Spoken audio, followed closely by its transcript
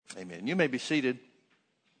Amen. You may be seated.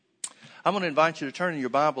 I'm going to invite you to turn in your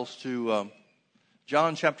Bibles to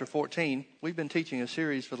John chapter 14. We've been teaching a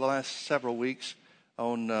series for the last several weeks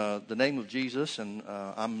on the name of Jesus, and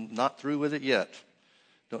I'm not through with it yet.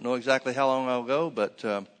 Don't know exactly how long I'll go, but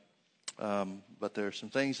there are some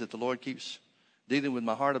things that the Lord keeps dealing with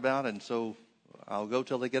my heart about, and so I'll go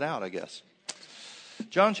till they get out, I guess.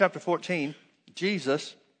 John chapter 14,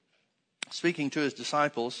 Jesus speaking to his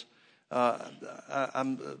disciples.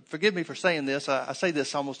 Forgive me for saying this. I say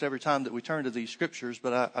this almost every time that we turn to these scriptures,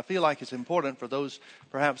 but I feel like it's important for those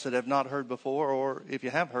perhaps that have not heard before, or if you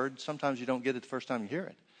have heard, sometimes you don't get it the first time you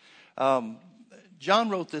hear it. John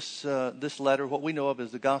wrote this letter, what we know of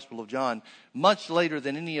as the Gospel of John, much later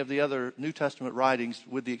than any of the other New Testament writings,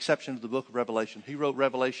 with the exception of the book of Revelation. He wrote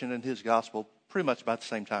Revelation and his Gospel pretty much about the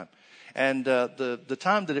same time. And the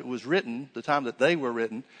time that it was written, the time that they were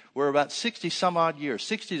written, were about 60 some odd years,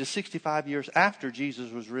 60 to 65 years after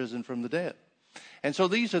Jesus was risen from the dead. And so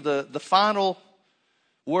these are the final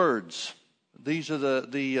words. These are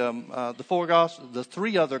the four gospels. The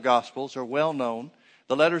three other gospels are well known.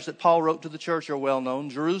 The letters that Paul wrote to the church are well known.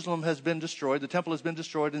 Jerusalem has been destroyed. The temple has been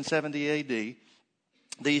destroyed in 70 A.D.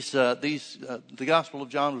 The Gospel of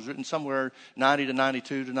John was written somewhere 90 to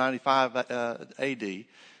 92 to 95 A.D.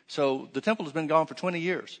 So the temple has been gone for 20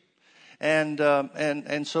 years. And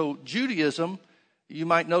so Judaism, you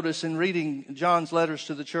might notice in reading John's letters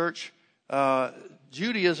to the church,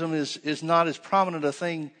 Judaism is not as prominent a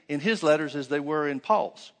thing in his letters as they were in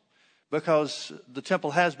Paul's. Because the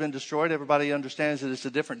temple has been destroyed. Everybody understands that it's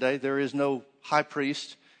a different day. There is no high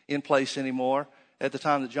priest in place anymore at the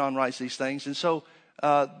time that John writes these things. And so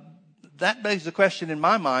that begs the question in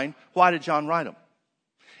my mind, why did John write them?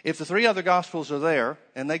 If the three other Gospels are there,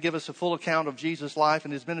 and they give us a full account of Jesus' life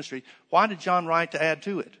and his ministry, why did John write to add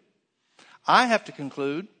to it? I have to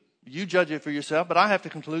conclude, you judge it for yourself, but I have to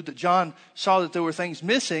conclude that John saw that there were things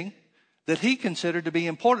missing that he considered to be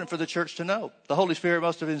important for the church to know. The Holy Spirit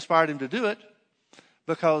must have inspired him to do it,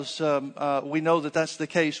 because we know that that's the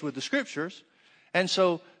case with the Scriptures. And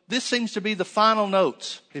so this seems to be the final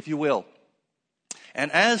notes, if you will.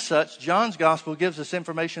 And as such, John's Gospel gives us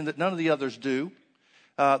information that none of the others do.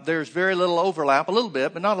 There's very little overlap, a little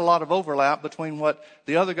bit, but not a lot of overlap between what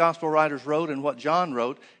the other gospel writers wrote and what John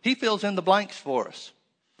wrote. He fills in the blanks for us.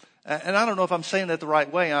 And I don't know if I'm saying that the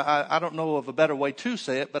right way. I don't know of a better way to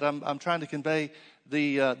say it, but I'm trying to convey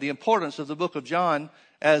the importance of the book of John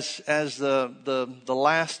as the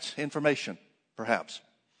last information, perhaps,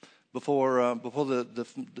 before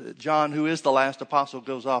the John, who is the last apostle,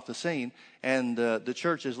 goes off the scene, and the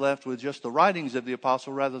church is left with just the writings of the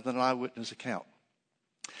apostle rather than an eyewitness account.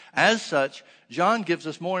 As such, John gives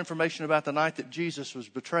us more information about the night that Jesus was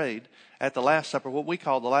betrayed at the Last Supper, what we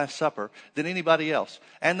call the Last Supper, than anybody else.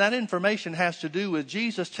 And that information has to do with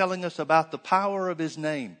Jesus telling us about the power of his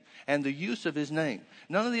name and the use of his name.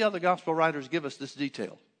 None of the other gospel writers give us this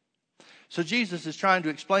detail. So Jesus is trying to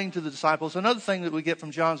explain to the disciples. Another thing that we get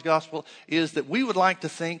from John's gospel is that we would like to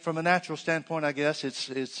think, from a natural standpoint, I guess,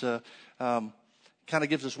 it's kind of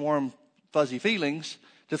gives us warm, fuzzy feelings,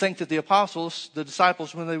 to think that the apostles, the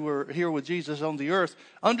disciples, when they were here with Jesus on the earth,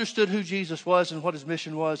 understood who Jesus was and what his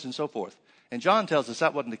mission was and so forth. And John tells us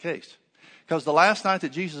that wasn't the case. Because the last night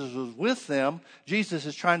that Jesus was with them, Jesus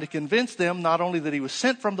is trying to convince them not only that he was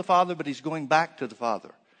sent from the Father, but he's going back to the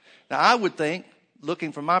Father. Now, I would think,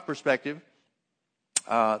 looking from my perspective,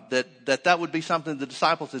 that would be something the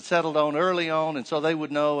disciples had settled on early on, and so they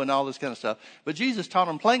would know and all this kind of stuff. But Jesus taught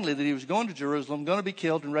them plainly that he was going to Jerusalem, going to be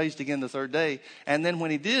killed and raised again the third day. And then when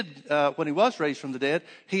he was raised from the dead,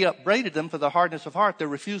 he upbraided them for the hardness of heart, their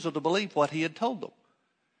refusal to believe what he had told them.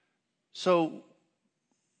 So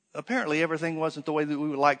apparently everything wasn't the way that we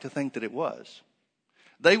would like to think that it was.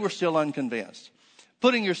 They were still unconvinced.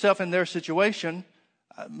 Putting yourself in their situation,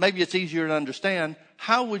 maybe it's easier to understand.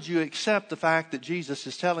 How would you accept the fact that Jesus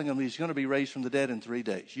is telling them he's going to be raised from the dead in 3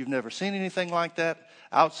 days? You've never seen anything like that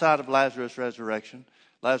outside of Lazarus' resurrection,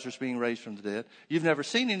 Lazarus being raised from the dead. You've never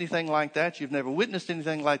seen anything like that. You've never witnessed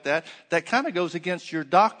anything like that. That kind of goes against your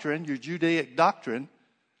doctrine, your Judaic doctrine.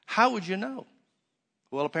 How would you know?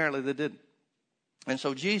 Well, apparently they didn't. And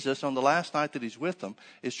so Jesus, on the last night that he's with them,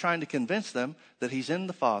 is trying to convince them that he's in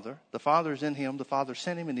the Father is in him, the Father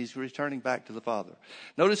sent him, and he's returning back to the Father.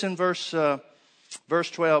 Notice in verse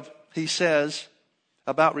 12, he says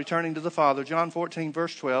about returning to the Father, John 14,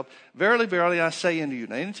 verse 12, "Verily, verily, I say unto you."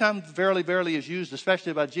 Now, anytime verily, verily is used,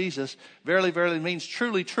 especially about Jesus, verily, verily means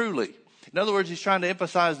truly, truly. In other words, he's trying to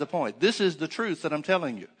emphasize the point. This is the truth that I'm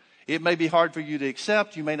telling you. It may be hard for you to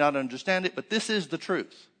accept. You may not understand it, but this is the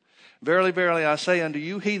truth. "Verily, verily, I say unto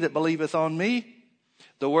you, he that believeth on me,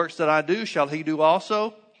 the works that I do shall he do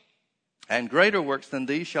also, And greater works than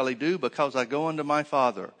these shall he do, because I go unto my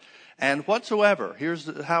Father. And whatsoever,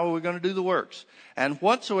 how we're going to do the works. And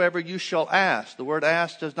whatsoever you shall ask. The word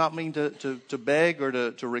ask does not mean to beg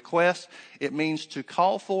or to request. It means to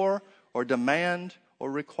call for or demand or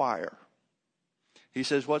require. He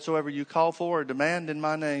says, whatsoever you call for or demand in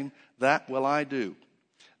my name, that will I do,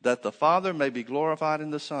 that the Father may be glorified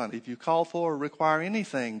in the Son. If you call for or require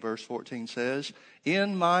anything, verse 14 says,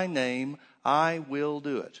 in my name, I will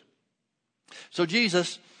do it. So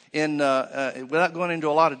Jesus, without going into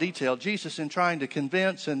a lot of detail, Jesus, in trying to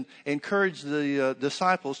convince and encourage the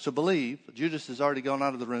disciples to believe, Judas has already gone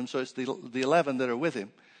out of the room, so it's the 11 that are with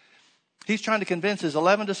him. He's trying to convince his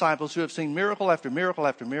 11 disciples who have seen miracle after miracle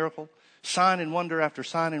after miracle, sign and wonder after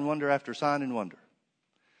sign and wonder after sign and wonder.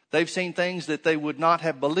 They've seen things that they would not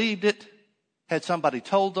have believed it had somebody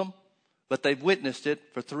told them, but they've witnessed it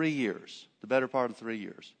for 3 years, the better part of 3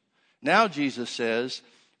 years. Now Jesus says,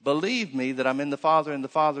 believe me that I'm in the Father and the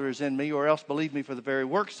Father is in me, or else believe me for the very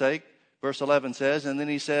work's sake, verse 11 says. And then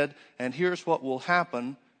he said, and here's what will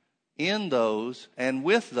happen in those and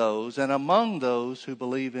with those and among those who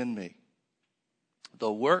believe in me.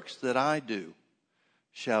 The works that I do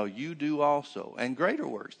shall you do also, and greater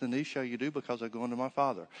works than these shall you do, because I go unto my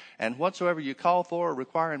Father. And whatsoever you call for or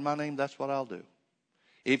require in my name, that's what I'll do.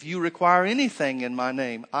 If you require anything in my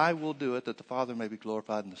name, I will do it, that the Father may be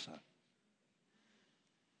glorified in the Son.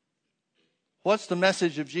 What's the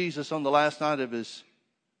message of Jesus on the last night of his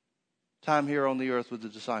time here on the earth with the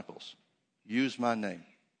disciples? Use my name.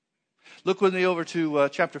 Look with me over to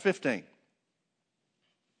chapter 15.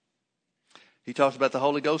 He talks about the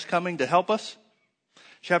Holy Ghost coming to help us.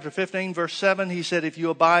 Chapter 15, verse 7, he said, if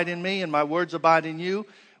you abide in me and my words abide in you.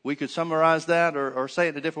 We could summarize that or say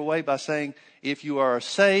it a different way by saying, if you are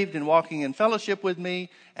saved and walking in fellowship with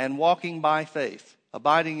me and walking by faith.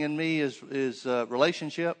 Abiding in me is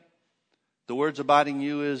relationship. The words abiding in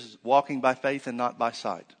you is walking by faith and not by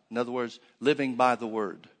sight. In other words, living by the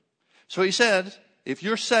word. So he said, if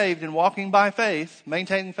you're saved and walking by faith,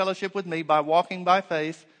 maintaining fellowship with me by walking by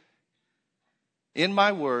faith in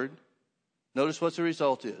my word, notice what the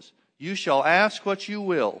result is. You shall ask what you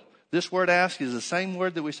will. This word ask is the same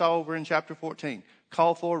word that we saw over in chapter 14.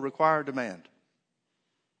 Call for, require, demand.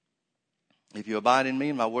 If you abide in me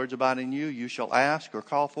and my words abide in you, you shall ask or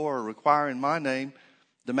call for or require in my name,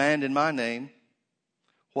 demand in my name,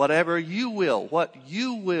 whatever you will, what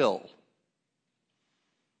you will,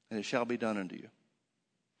 and it shall be done unto you.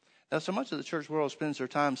 Now, so much of the church world spends their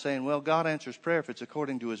time saying, well, God answers prayer if it's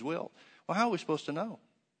according to his will. Well, how are we supposed to know?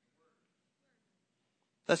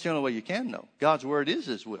 That's the only way you can know. God's word is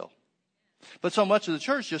his will. But so much of the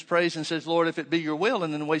church just prays and says, Lord, if it be your will,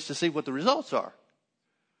 and then waits to see what the results are.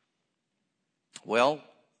 Well,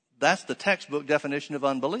 that's the textbook definition of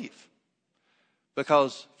unbelief.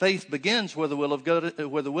 Because faith begins where the will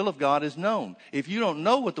of God is known. If you don't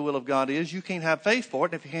know what the will of God is, you can't have faith for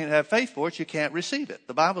it. And if you can't have faith for it, you can't receive it.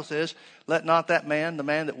 The Bible says, let not that man, the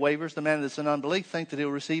man that wavers, the man that's in unbelief, think that he'll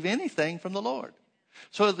receive anything from the Lord.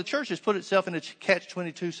 So the church has put itself in a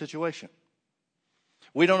catch-22 situation.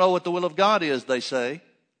 We don't know what the will of God is, they say.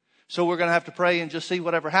 So we're going to have to pray and just see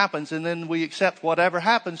whatever happens. And then we accept whatever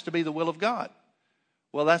happens to be the will of God.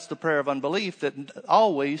 Well, that's the prayer of unbelief that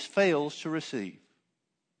always fails to receive.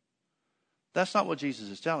 That's not what Jesus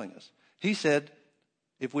is telling us. He said,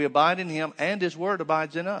 if we abide in him and his word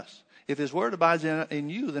abides in us. If his word abides in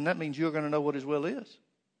you, then that means you're going to know what his will is.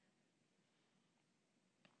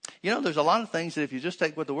 You know, there's a lot of things that if you just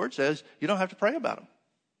take what the word says, you don't have to pray about them.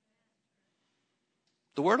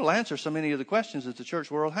 The word will answer so many of the questions that the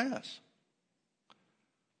church world has.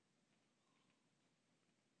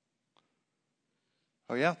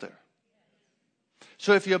 Are you out there?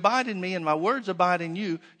 So if you abide in me and my words abide in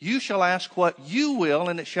you, you shall ask what you will,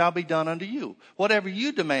 and it shall be done unto you. Whatever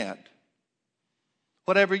you demand.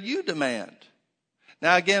 Whatever you demand.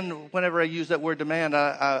 Now, again, whenever I use that word demand,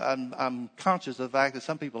 I'm conscious of the fact that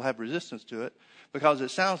some people have resistance to it because it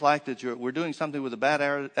sounds like that we're doing something with a bad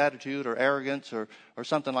attitude or arrogance or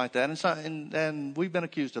something like that. And we've been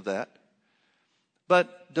accused of that.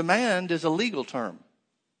 But demand is a legal term.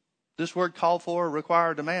 This word call for,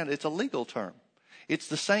 require, demand, it's a legal term. It's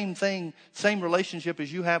the same thing, same relationship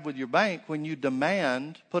as you have with your bank when you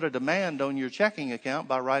put a demand on your checking account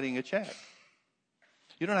by writing a check.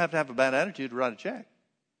 You don't have to have a bad attitude to write a check.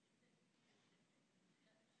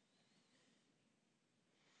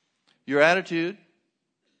 Your attitude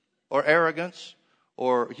or arrogance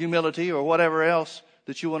or humility or whatever else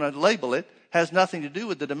that you want to label it has nothing to do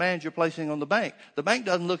with the demand you're placing on the bank. The bank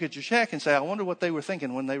doesn't look at your check and say, I wonder what they were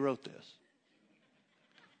thinking when they wrote this.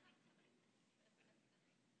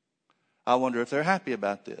 I wonder if they're happy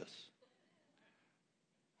about this.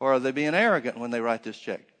 Or are they being arrogant when they write this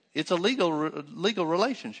check? It's a legal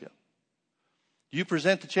relationship. You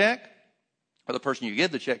present the check, or the person you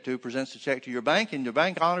give the check to presents the check to your bank, and your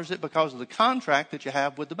bank honors it because of the contract that you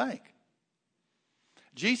have with the bank.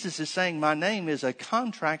 Jesus is saying my name is a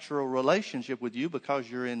contractual relationship with you because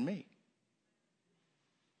you're in me.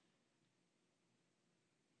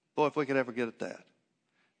 Boy, if we could ever get at that.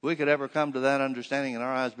 If we could ever come to that understanding and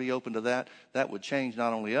our eyes be open to that, that would change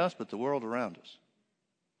not only us, but the world around us.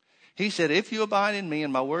 He said, if you abide in me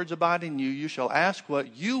and my words abide in you, you shall ask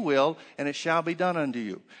what you will, and it shall be done unto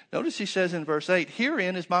you. Notice he says in verse 8,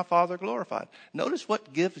 herein is my Father glorified. Notice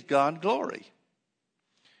what gives God glory.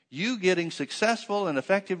 You getting successful and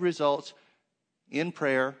effective results in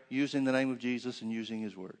prayer, using the name of Jesus and using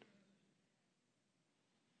his word.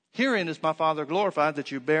 Herein is my Father glorified,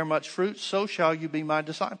 that you bear much fruit, so shall you be my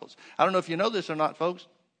disciples. I don't know if you know this or not, folks,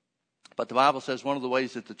 but the Bible says one of the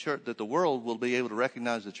ways that the world will be able to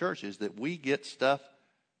recognize the church is that we get stuff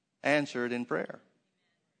answered in prayer.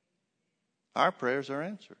 Our prayers are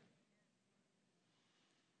answered.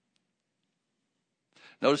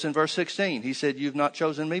 Notice in verse 16, he said, you've not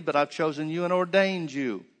chosen me, but I've chosen you and ordained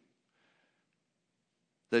you,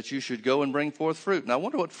 that you should go and bring forth fruit. Now I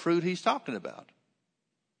wonder what fruit he's talking about.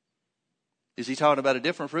 Is he talking about a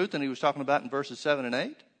different fruit than he was talking about in verses 7 and 8?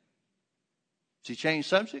 Has he changed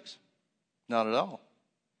subjects? Not at all.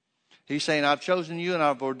 He's saying, I've chosen you and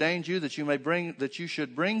I've ordained you that you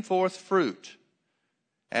should bring forth fruit,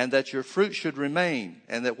 and that your fruit should remain,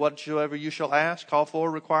 and that whatsoever you shall ask, call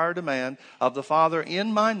for, require, demand of the Father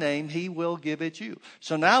in my name, he will give it you.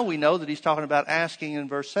 So now we know that he's talking about asking in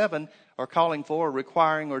verse 7, or calling for, or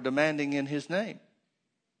requiring, or demanding in his name.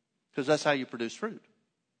 Because that's how you produce fruit.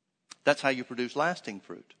 That's how you produce lasting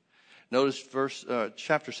fruit. Notice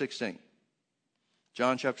chapter 16.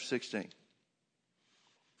 John chapter 16.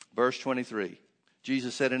 Verse 23.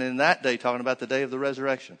 Jesus said, and in that day, talking about the day of the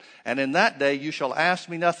resurrection, and in that day you shall ask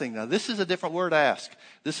me nothing. Now this is a different word, ask.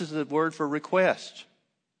 This is the word for request.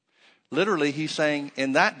 Literally, he's saying,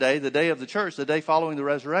 in that day, the day of the church, the day following the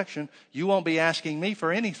resurrection, you won't be asking me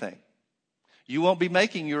for anything. You won't be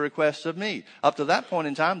making your requests of me. Up to that point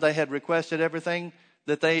in time, they had requested everything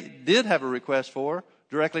that they did have a request for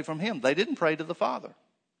directly from him. They didn't pray to the Father.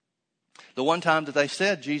 The one time that they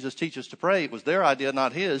said, Jesus, teach us to pray, it was their idea,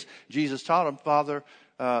 not his. Jesus taught them, Father,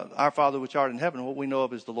 our Father which art in heaven. What we know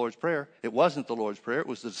of is the Lord's Prayer. It wasn't the Lord's Prayer. It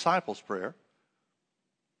was the disciples' prayer.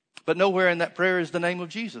 But nowhere in that prayer is the name of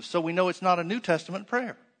Jesus. So we know it's not a New Testament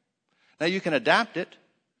prayer. Now you can adapt it.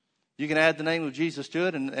 You can add the name of Jesus to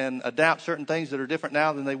it and adapt certain things that are different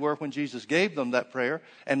now than they were when Jesus gave them that prayer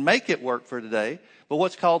and make it work for today. But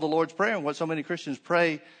what's called the Lord's Prayer and what so many Christians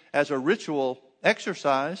pray as a ritual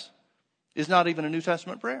exercise is not even a New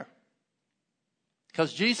Testament prayer.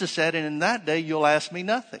 Because Jesus said, and in that day you'll ask me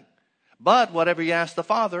nothing, but whatever you ask the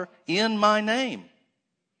Father in my name.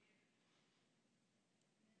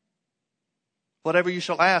 Whatever you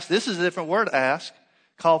shall ask. This is a different word, ask.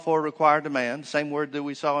 Call for, require, demand. Same word that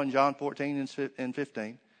we saw in John 14 and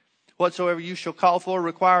 15. Whatsoever you shall call for,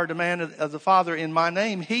 require, demand of the Father in my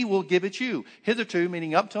name, he will give it you. Hitherto,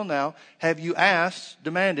 meaning up till now, have you asked,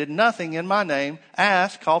 demanded nothing in my name.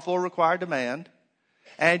 Ask, call for, require, demand,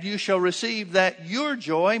 and you shall receive, that your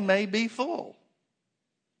joy may be full.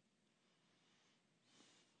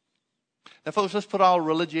 Now, folks, let's put all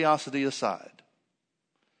religiosity aside.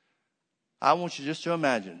 I want you just to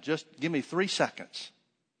imagine, just give me 3 seconds,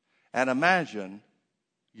 and imagine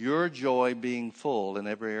your joy being full in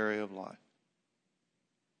every area of life.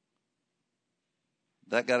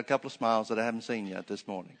 That got a couple of smiles that I haven't seen yet this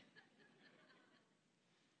morning.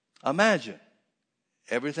 Imagine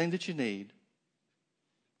everything that you need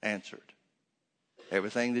answered.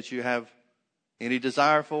 Everything that you have any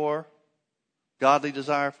desire for, godly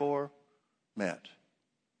desire for, met.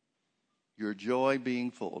 Your joy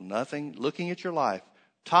being full. Nothing, looking at your life,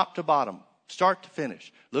 top to bottom, start to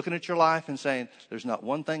finish, looking at your life and saying, there's not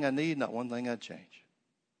one thing I need, not one thing I'd change.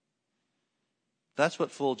 That's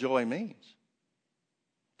what full joy means.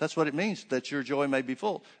 That's what it means, that your joy may be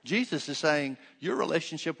full. Jesus is saying your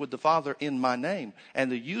relationship with the Father in my name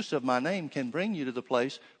and the use of my name can bring you to the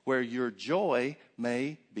place where your joy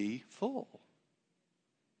may be full.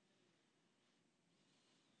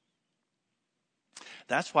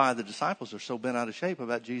 That's why the disciples are so bent out of shape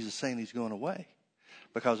about Jesus saying he's going away.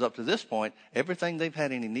 Because up to this point, everything they've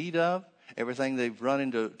had any need of, everything they've run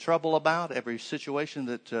into trouble about, every situation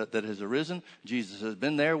that has arisen, Jesus has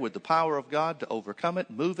been there with the power of God to overcome it,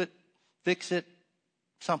 move it, fix it,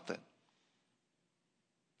 something.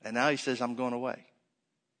 And now he says, I'm going away.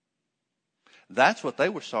 That's what they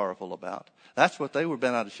were sorrowful about. That's what they were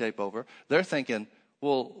bent out of shape over. They're thinking,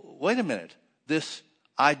 Well, wait a minute. This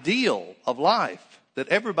ideal of life that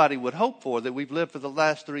everybody would hope for, that we've lived for the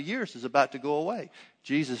last 3 years, is about to go away.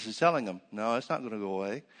 Jesus is telling them, no, it's not going to go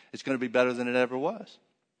away. It's going to be better than it ever was.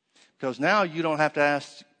 Because now you don't have to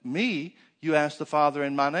ask me. You ask the Father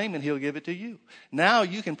in my name and he'll give it to you. Now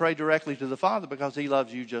you can pray directly to the Father because he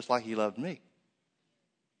loves you just like he loved me.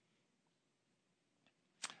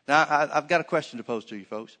 Now, I've got a question to pose to you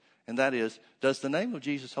folks, and that is, does the name of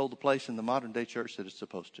Jesus hold the place in the modern day church that it's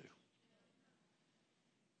supposed to?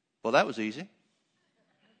 Well, that was easy.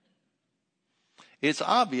 It's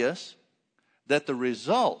obvious that the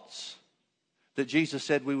results that Jesus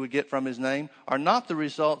said we would get from his name are not the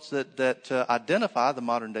results that identify the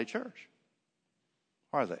modern day church.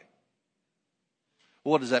 Are they?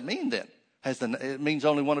 Well, what does that mean then? It means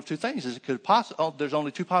only one of two things. There's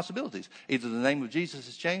only two possibilities. Either the name of Jesus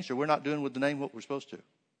has changed or we're not doing with the name what we're supposed to.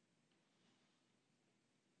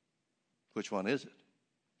 Which one is it?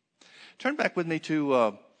 Turn back with me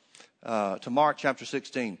to Mark chapter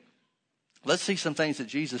 16. Let's see some things that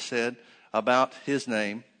Jesus said about his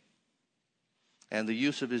name and the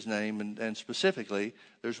use of his name. And specifically,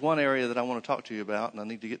 there's one area that I want to talk to you about, and I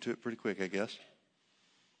need to get to it pretty quick, I guess.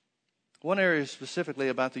 One area specifically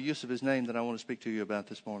about the use of his name that I want to speak to you about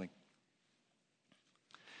this morning.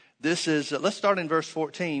 This is, let's start in verse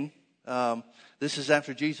 14. This is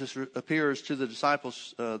after Jesus appears to the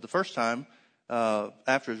disciples the first time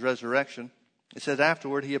after his resurrection. It says,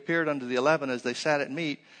 afterward he appeared unto the 11 as they sat at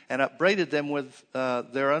meat and upbraided them with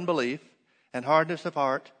their unbelief and hardness of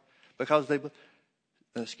heart because they...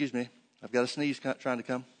 excuse me, I've got a sneeze trying to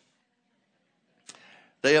come.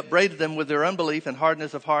 They upbraided them with their unbelief and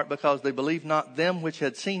hardness of heart because they believed not them which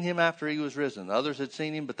had seen him after he was risen. Others had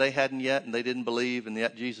seen him, but they hadn't yet, and they didn't believe. And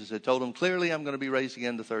yet Jesus had told them, clearly, I'm going to be raised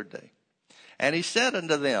again the third day. And he said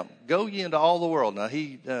unto them, go ye into all the world. Now,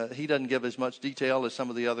 he doesn't give as much detail as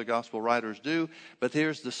some of the other gospel writers do, but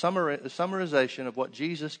here's the summarization of what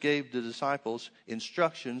Jesus gave the disciples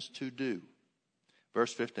instructions to do.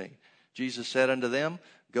 Verse 15. Jesus said unto them,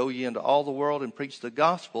 go ye into all the world and preach the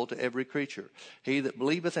gospel to every creature. He that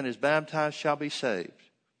believeth and is baptized shall be saved,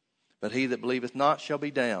 but he that believeth not shall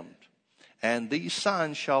be damned. And these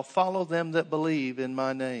signs shall follow them that believe in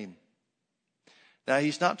my name. Now,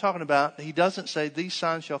 he doesn't say these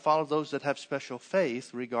signs shall follow those that have special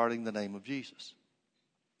faith regarding the name of Jesus.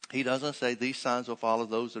 He doesn't say these signs will follow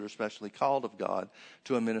those that are specially called of God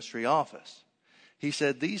to a ministry office. He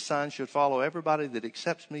said these signs should follow everybody that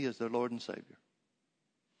accepts me as their Lord and Savior.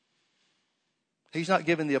 He's not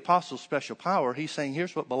giving the apostles special power. He's saying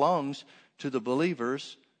here's what belongs to the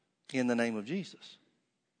believers in the name of Jesus.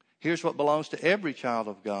 Here's what belongs to every child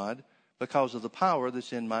of God because of the power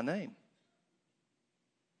that's in my name.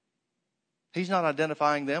 He's not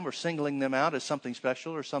identifying them or singling them out as something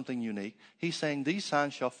special or something unique. He's saying these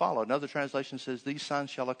signs shall follow. Another translation says these signs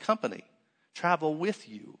shall accompany, travel with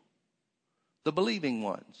you. The believing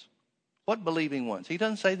ones. What believing ones? He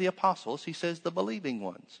doesn't say the apostles. He says the believing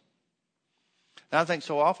ones. And I think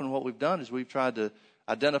so often what we've done is we've tried to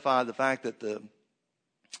identify the fact that the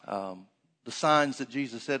signs that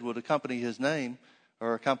Jesus said would accompany his name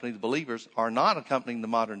or accompany the believers are not accompanying the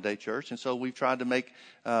modern day church. And so we've tried to make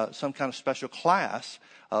some kind of special class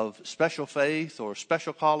of special faith or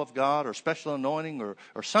special call of God or special anointing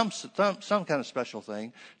or some kind of special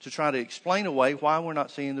thing to try to explain away why we're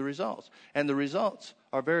not seeing the results. And the results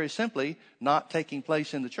are very simply not taking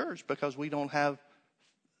place in the church because we don't have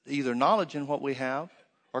either knowledge in what we have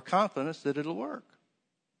or confidence that it'll work.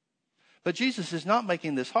 But Jesus is not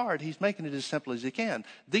making this hard. He's making it as simple as he can.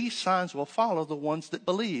 These signs will follow the ones that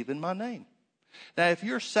believe in my name. Now, if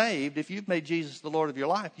you're saved, if you've made Jesus the Lord of your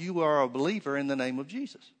life, you are a believer in the name of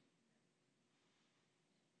Jesus.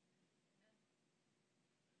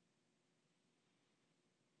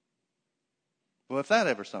 Well, if that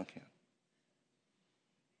ever sunk in.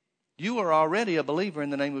 You are already a believer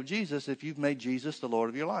in the name of Jesus if you've made Jesus the Lord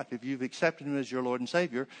of your life. If you've accepted him as your Lord and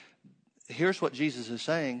Savior, here's what Jesus is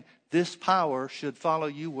saying. This power should follow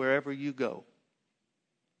you wherever you go.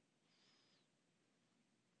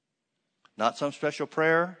 Not some special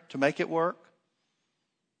prayer to make it work.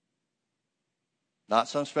 Not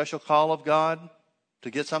some special call of God to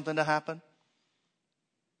get something to happen.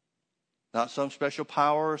 Not some special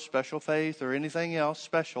power or special faith or anything else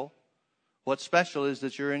special. What's special is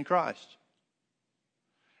that you're in Christ.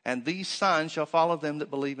 And these signs shall follow them that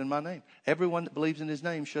believe in my name. Everyone that believes in his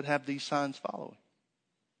name should have these signs following.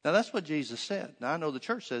 Now, that's what Jesus said. Now, I know the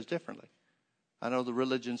church says differently. I know the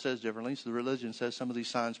religion says differently. So the religion says some of these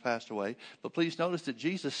signs passed away. But please notice that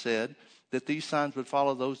Jesus said that these signs would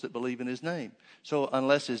follow those that believe in his name. So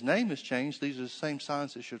unless his name has changed, these are the same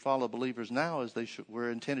signs that should follow believers now as they were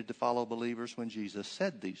intended to follow believers when Jesus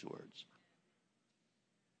said these words.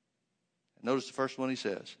 Notice the first one he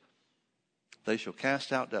says. They shall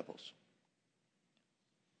cast out devils.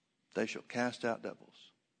 They shall cast out devils.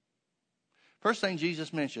 First thing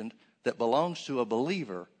Jesus mentioned that belongs to a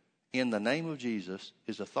believer in the name of Jesus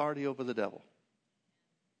is authority over the devil.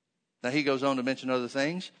 Now he goes on to mention other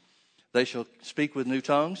things. They shall speak with new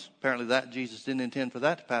tongues. Apparently that Jesus didn't intend for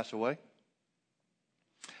that to pass away.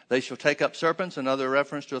 They shall take up serpents, another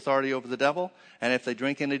reference to authority over the devil. And if they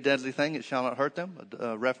drink any deadly thing, it shall not hurt them,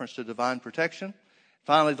 a reference to divine protection.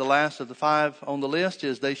 Finally, the last of the 5 on the list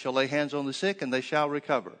is they shall lay hands on the sick and they shall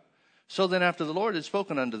recover. So then after the Lord had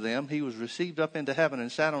spoken unto them, he was received up into heaven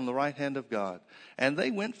and sat on the right hand of God. And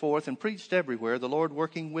they went forth and preached everywhere, the Lord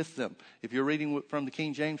working with them. If you're reading from the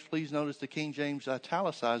King James, please notice the King James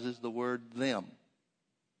italicizes the word them.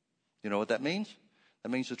 You know what that means? That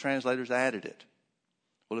means the translators added it.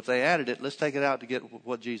 Well, if they added it, let's take it out to get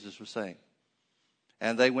what Jesus was saying.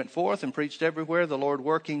 And they went forth and preached everywhere, the Lord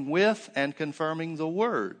working with and confirming the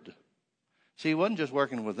word. See, he wasn't just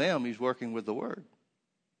working with them, he's working with the word.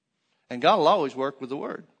 And God will always work with the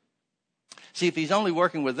word. See, if he's only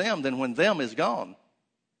working with them, then when them is gone,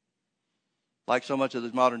 like so much of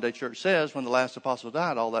the modern day church says, when the last apostle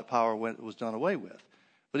died, all that power was done away with.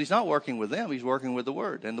 But he's not working with them, he's working with the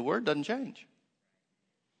word. And the word doesn't change.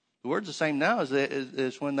 The word's the same now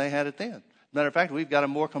as when they had it then. Matter of fact, we've got a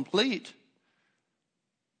more complete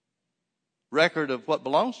record of what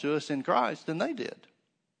belongs to us in Christ than they did.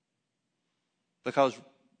 Because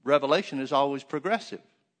revelation is always progressive.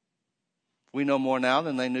 We know more now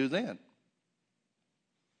than they knew then.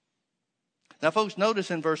 Now, folks,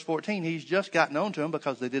 notice in verse 14, he's just gotten on to them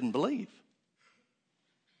because they didn't believe.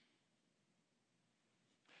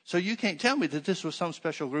 So you can't tell me that this was some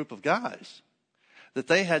special group of guys, that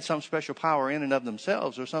they had some special power in and of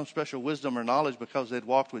themselves or some special wisdom or knowledge because they'd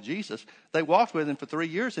walked with Jesus. They walked with him for 3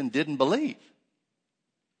 years and didn't believe.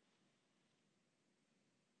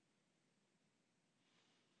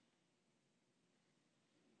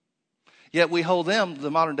 Yet we hold them, the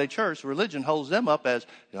modern day church, religion holds them up as,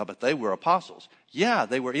 yeah, but they were apostles. Yeah,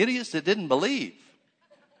 they were idiots that didn't believe.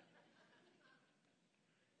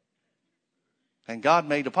 And God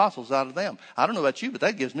made apostles out of them. I don't know about you, but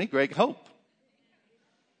that gives me great hope.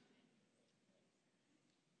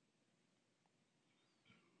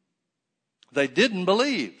 They didn't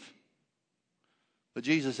believe. But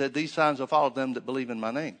Jesus said, these signs will follow them that believe in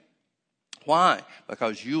my name. Why?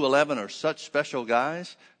 Because you 11 are such special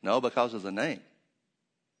guys? No, because of the name.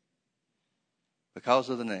 Because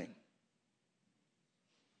of the name.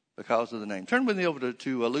 Because of the name. Turn with me over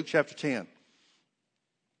to Luke chapter 10.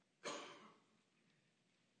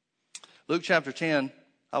 Luke chapter 10,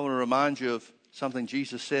 I want to remind you of something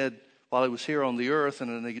Jesus said while he was here on the earth in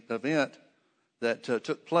an event that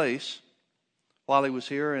took place while he was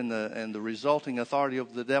here and the resulting authority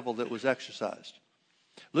of the devil that was exercised.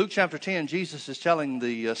 Luke chapter 10, Jesus is telling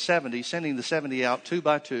the 70, sending the 70 out 2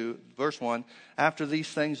 by 2. Verse 1, after these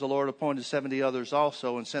things the Lord appointed 70 others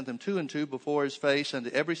also and sent them 2 and 2 before his face unto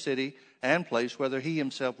every city and place whither he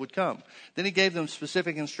himself would come. Then he gave them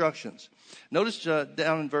specific instructions. Notice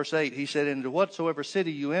down in verse 8, he said, into whatsoever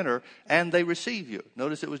city you enter, and they receive you.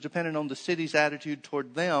 Notice it was dependent on the city's attitude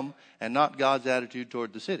toward them and not God's attitude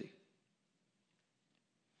toward the city.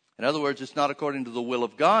 In other words, it's not according to the will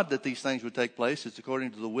of God that these things would take place. It's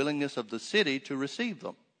according to the willingness of the city to receive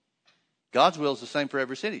them. God's will is the same for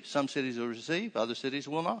every city. Some cities will receive, other cities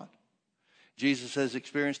will not. Jesus has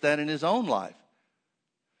experienced that in his own life.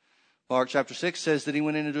 Mark chapter 6 says that he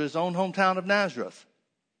went into his own hometown of Nazareth,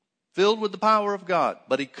 filled with the power of God.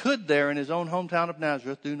 But he could there in his own hometown of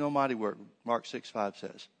Nazareth do no mighty work, Mark 6:5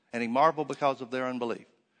 says. And he marveled because of their unbelief.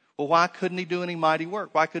 Well, why couldn't he do any mighty work?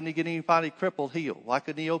 Why couldn't he get anybody crippled healed? Why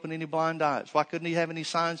couldn't he open any blind eyes? Why couldn't he have any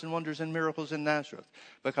signs and wonders and miracles in Nazareth?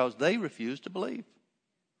 Because they refused to believe.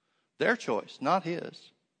 Their choice, not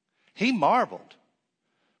his. He marveled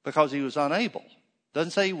because he was unable.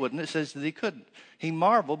 Doesn't say he wouldn't, it says that he couldn't. He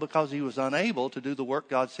marveled because he was unable to do the work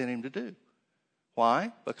God sent him to do.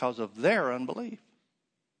 Why? Because of their unbelief.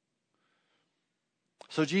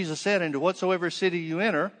 So Jesus said, into whatsoever city you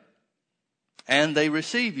enter, and they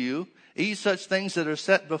receive you, eat such things that are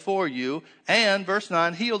set before you, and, verse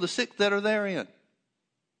 9, heal the sick that are therein.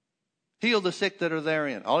 Heal the sick that are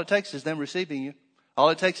therein. All it takes is them receiving you. All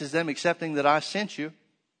it takes is them accepting that I sent you.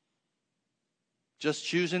 Just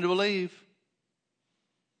choosing to believe.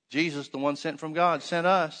 Jesus, the one sent from God, sent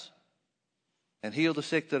us. and heal the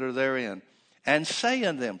sick that are therein. And say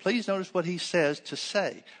unto them, please notice what he says to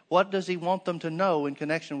say. What does he want them to know in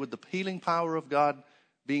connection with the healing power of God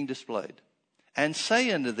being displayed? And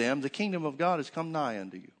say unto them, the kingdom of God has come nigh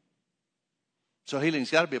unto you. So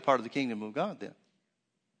healing's got to be a part of the kingdom of God then.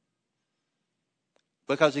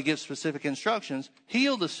 Because he gives specific instructions,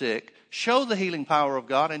 heal the sick, show the healing power of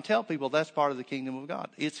God, and tell people that's part of the kingdom of God.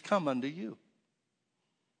 It's come unto you.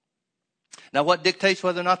 Now what dictates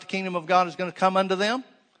whether or not the kingdom of God is going to come unto them?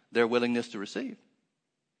 Their willingness to receive.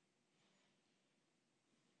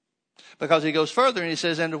 Because he goes further and he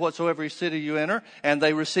says, into whatsoever city you enter, and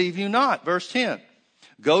they receive you not. Verse 10.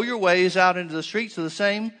 Go your ways out into the streets of the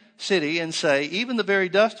same city, and say, even the very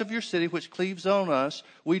dust of your city which cleaves on us,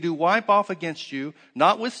 we do wipe off against you.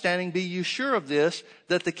 Notwithstanding, be you sure of this,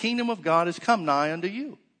 that the kingdom of God is come nigh unto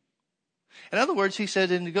you. In other words, he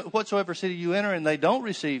said, in whatsoever city you enter and they don't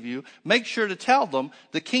receive you, make sure to tell them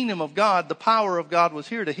the kingdom of God, the power of God was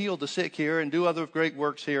here to heal the sick here and do other great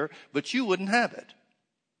works here, but you wouldn't have it.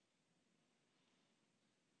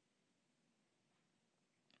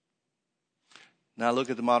 Now look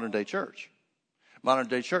at the modern day church. Modern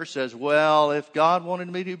day church says, well, if God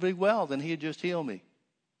wanted me to be well, then he'd just heal me.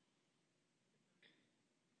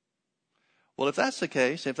 Well, if that's the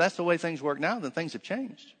case, if that's the way things work now, then things have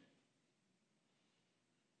changed.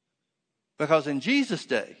 Because in Jesus'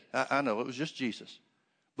 day, I know it was just Jesus,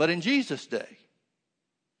 but in Jesus' day,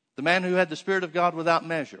 the man who had the Spirit of God without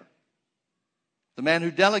measure, the man who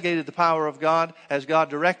delegated the power of God as God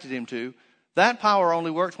directed him to, that power only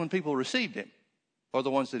worked when people received him, or the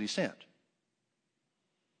ones that he sent.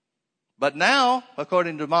 But now,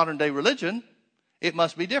 according to modern day religion, it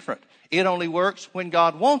must be different. It only works when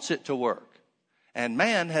God wants it to work, and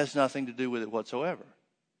man has nothing to do with it whatsoever.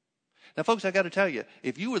 Now, folks, I got to tell you,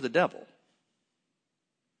 if you were the devil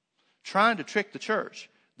trying to trick the church,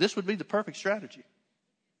 this would be the perfect strategy.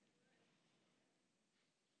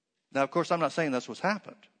 Now, of course, I'm not saying that's what's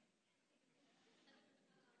happened.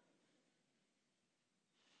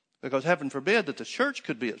 Because heaven forbid that the church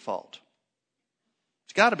could be at fault.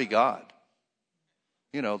 It's got to be God.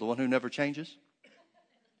 You know, the one who never changes.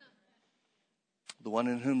 The one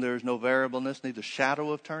in whom there is no variableness, neither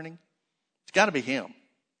shadow of turning. It's got to be him.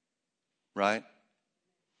 Right?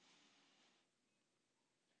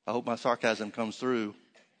 I hope my sarcasm comes through.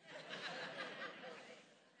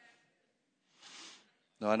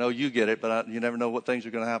 No, I know you get it, but you never know what things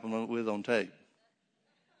are going to happen with on tape.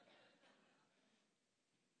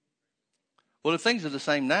 Well, if things are the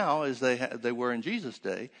same now as they were in Jesus'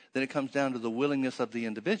 day, then it comes down to the willingness of the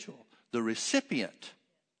individual, the recipient,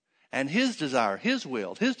 and his desire, his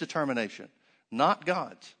will, his determination, not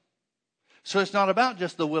God's. So it's not about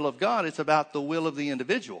just the will of God, it's about the will of the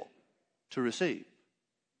individual to receive.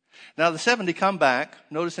 Now the 70 come back.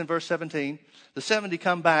 Notice in verse 17, the 70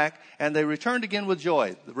 come back and they returned again with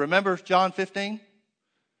joy. Remember John 15?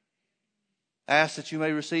 Ask that you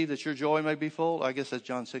may receive, that your joy may be full. I guess that's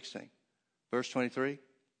John 16. Verse 23.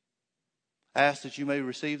 Ask that you may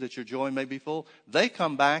receive, that your joy may be full. They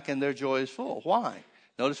come back and their joy is full. Why?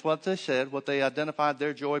 Notice what they said, what they identified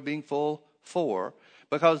their joy being full for.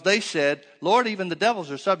 Because they said, Lord, even the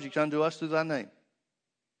devils are subject unto us through thy name.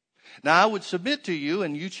 Now, I would submit to you,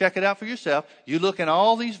 and you check it out for yourself. You look in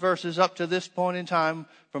all these verses up to this point in time,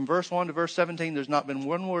 from verse 1 to verse 17, there's not been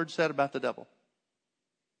one word said about the devil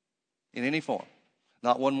in any form.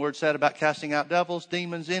 Not one word said about casting out devils,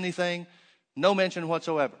 demons, anything. No mention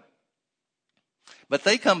whatsoever. But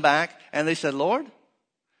they come back and they said, Lord,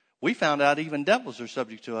 we found out even devils are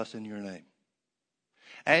subject to us in your name.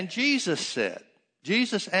 And Jesus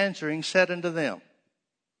answering said unto them,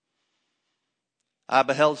 I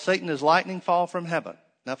beheld Satan as lightning fall from heaven.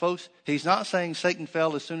 Now, folks, he's not saying Satan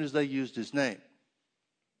fell as soon as they used his name.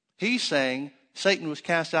 He's saying Satan was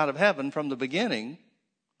cast out of heaven from the beginning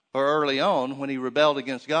or early on when he rebelled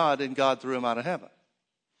against God and God threw him out of heaven.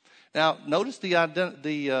 Now, notice the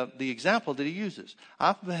example that he uses.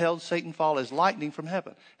 I beheld Satan fall as lightning from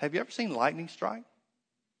heaven. Have you ever seen lightning strike?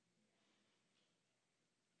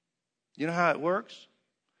 You know how it works?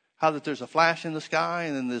 How that there's a flash in the sky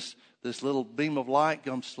and then this little beam of light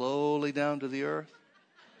comes slowly down to the earth,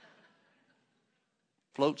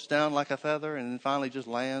 floats down like a feather, and then finally just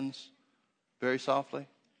lands very softly.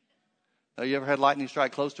 Now, you ever had lightning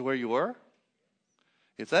strike close to where you were?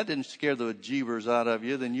 If that didn't scare the jeebers out of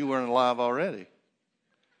you, then you weren't alive already.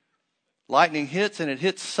 Lightning hits, and it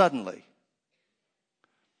hits suddenly.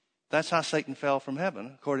 That's how Satan fell from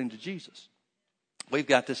heaven, according to Jesus. We've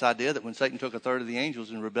got this idea that when Satan took a third of the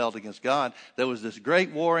angels and rebelled against God, there was this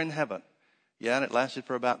great war in heaven. Yeah, and it lasted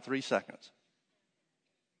for about 3 seconds.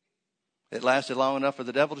 It lasted long enough for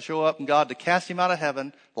the devil to show up and God to cast him out of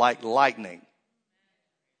heaven like lightning.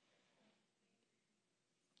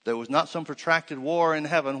 There was not some protracted war in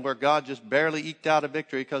heaven where God just barely eked out a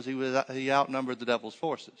victory because he outnumbered the devil's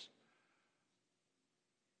forces.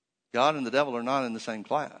 God and the devil are not in the same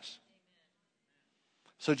class.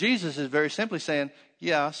 So Jesus is very simply saying,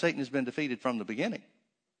 yeah, Satan has been defeated from the beginning.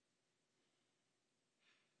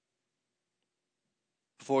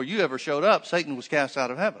 Before you ever showed up, Satan was cast out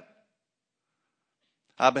of heaven.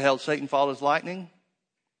 I beheld Satan fall as lightning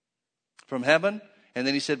from heaven. And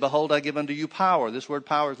then he said, behold, I give unto you power. This word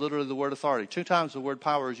power is literally the word authority. 2 times the word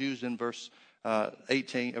power is used in verse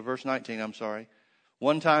 19.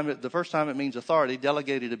 One time, the first time it means authority,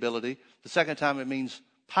 delegated ability. The second time it means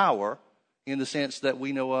power in the sense that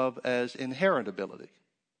we know of as inherent ability.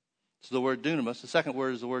 It's the word dunamis. The second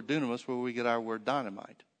word is the word dunamis, where we get our word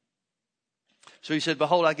dynamite. So he said,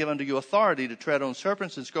 behold, I give unto you authority to tread on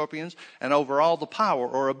serpents and scorpions and over all the power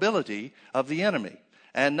or ability of the enemy.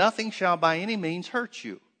 And nothing shall by any means hurt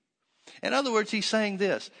you. In other words, he's saying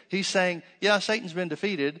this. He's saying, yeah, Satan's been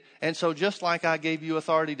defeated. And so just like I gave you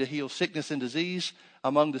authority to heal sickness and disease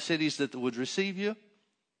among the cities that would receive you,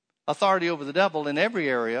 authority over the devil in every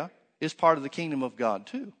area is part of the kingdom of God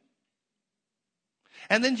too.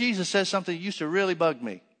 And then Jesus says something that used to really bug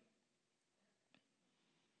me.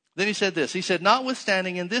 Then he said this. He said,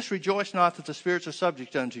 notwithstanding in this rejoice not that the spirits are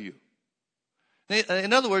subject unto you.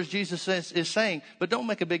 In other words, Jesus is saying, but don't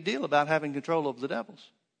make a big deal about having control over the devil's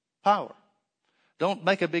power. Don't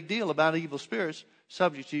make a big deal about evil spirits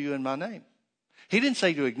subject to you in my name. He didn't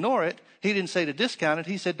say to ignore it. He didn't say to discount it.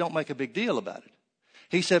 He said, don't make a big deal about it.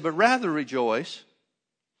 He said, but rather rejoice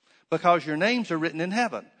because your names are written in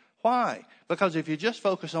heaven. Why? Because if you just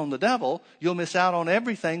focus on the devil, you'll miss out on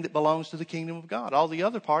everything that belongs to the kingdom of God. All the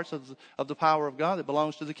other parts of the power of God that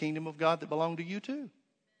belongs to the kingdom of God that belong to you too.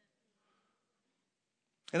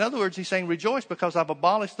 In other words, he's saying, rejoice because I've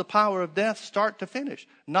abolished the power of death start to finish.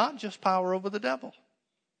 Not just power over the devil.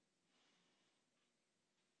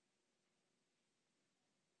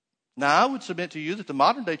 Now, I would submit to you that the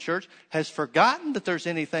modern day church has forgotten that there's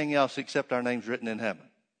anything else except our names written in heaven.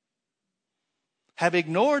 Have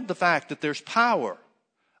ignored the fact that there's power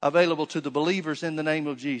available to the believers in the name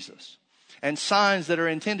of Jesus. And signs that are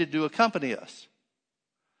intended to accompany us.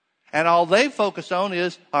 And all they've focused on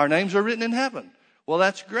is our names are written in heaven. Well,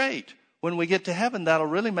 that's great. When we get to heaven, that'll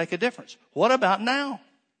really make a difference. What about now?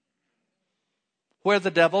 Where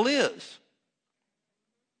the devil is.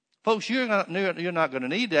 Folks, you're not going to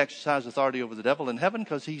need to exercise authority over the devil in heaven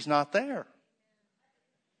because he's not there.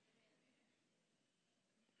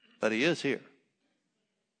 But he is here.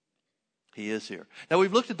 He is here. Now,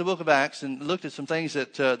 we've looked at the book of Acts and looked at some things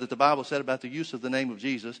that the Bible said about the use of the name of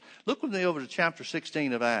Jesus. Look with me over to chapter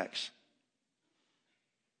 16 of Acts.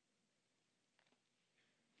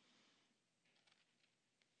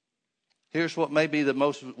 Here's what may be the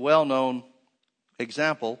most well-known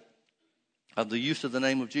example of the use of the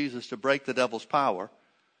name of Jesus to break the devil's power.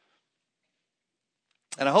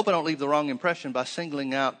 And I hope I don't leave the wrong impression by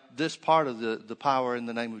singling out this part of the power in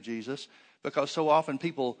the name of Jesus, because so often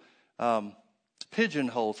people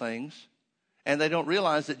pigeonhole things and they don't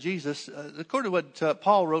realize that Jesus, according to what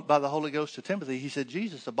Paul wrote by the Holy Ghost to Timothy, he said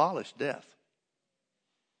Jesus abolished death.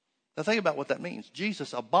 Now think about what that means.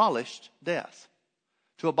 Jesus abolished death.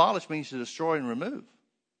 To abolish means to destroy and remove.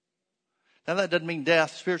 Now that doesn't mean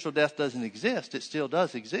death, spiritual death doesn't exist. It still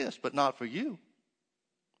does exist, but not for you.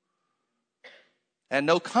 And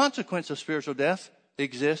no consequence of spiritual death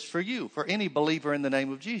exists for you, for any believer in the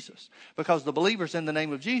name of Jesus. Because the believers in the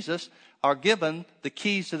name of Jesus are given the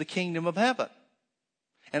keys to the kingdom of heaven.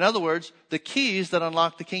 In other words, the keys that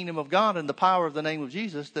unlock the kingdom of God and the power of the name of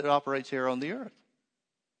Jesus that operates here on the earth.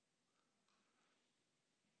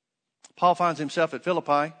 Paul finds himself at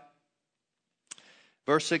Philippi.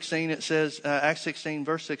 Verse 16, it says, Acts 16,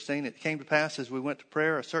 verse 16, it came to pass as we went to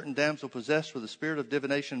prayer, a certain damsel possessed with the spirit of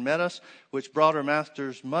divination met us, which brought her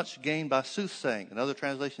masters much gain by soothsaying. Another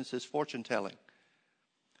translation says fortune telling.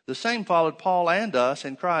 The same followed Paul and us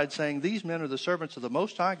and cried, saying, these men are the servants of the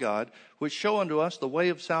Most High God, which show unto us the way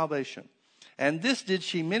of salvation. And this did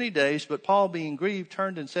she many days, but Paul being grieved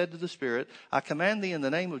turned and said to the Spirit, I command thee in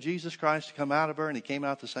the name of Jesus Christ to come out of her. And he came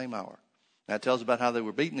out the same hour. That tells about how they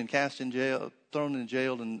were beaten and cast in jail, thrown in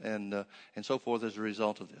jail, and so forth as a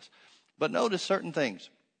result of this. But notice certain things.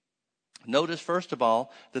 Notice, first of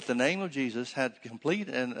all, that the name of Jesus had complete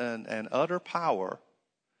and utter power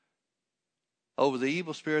over the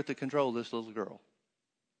evil spirit that controlled this little girl.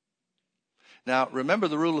 Now, remember,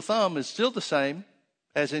 the rule of thumb is still the same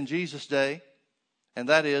as in Jesus' day, and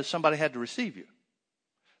that is somebody had to receive you.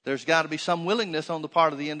 There's got to be some willingness on the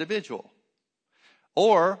part of the individual.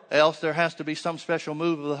 Or else there has to be some special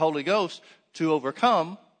move of the Holy Ghost to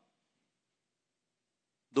overcome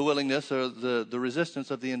the willingness or the resistance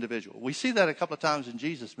of the individual. We see that a couple of times in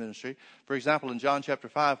Jesus' ministry. For example, in John chapter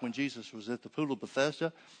 5, when Jesus was at the pool of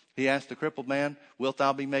Bethesda, he asked the crippled man, "Wilt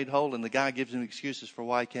thou be made whole?" And the guy gives him excuses for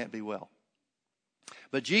why he can't be well.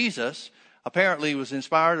 But Jesus apparently was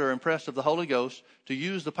inspired or impressed of the Holy Ghost to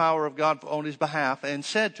use the power of God on his behalf and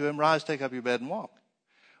said to him, "Rise, take up your bed and walk."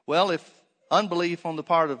 Well, if unbelief on the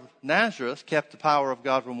part of Nazareth kept the power of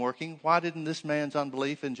God from working, why didn't this man's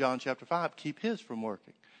unbelief in John chapter 5 keep his from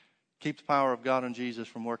working? Keep the power of God on Jesus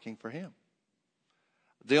from working for him?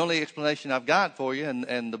 The only explanation I've got for you,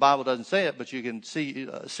 and the Bible doesn't say it, but you can see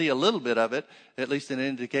a little bit of it, at least an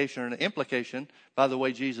indication or an implication by the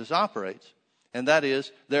way Jesus operates. And that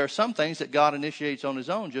is, there are some things that God initiates on his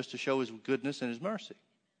own just to show his goodness and his mercy.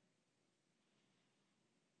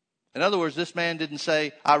 In other words, this man didn't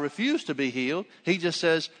say, "I refuse to be healed." He just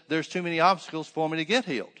says, "There's too many obstacles for me to get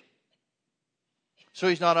healed." So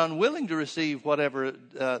he's not unwilling to receive whatever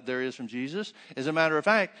there is from Jesus. As a matter of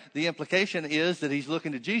fact, the implication is that he's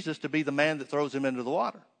looking to Jesus to be the man that throws him into the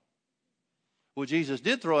water. Well, Jesus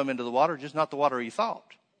did throw him into the water, just not the water he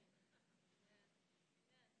thought.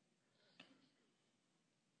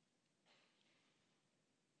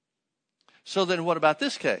 So then what about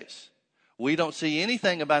this case? We don't see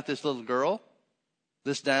anything about this little girl,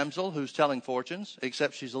 this damsel who's telling fortunes,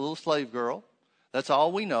 except she's a little slave girl. That's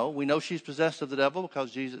all we know. We know she's possessed of the devil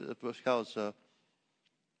what's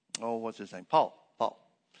his name? Paul.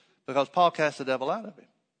 Because Paul cast the devil out of him.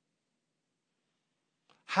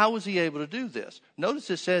 How was he able to do this? Notice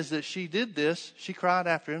it says that she did this. She cried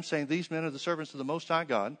after him, saying, "These men are the servants of the Most High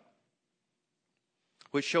God,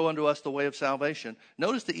 which show unto us the way of salvation."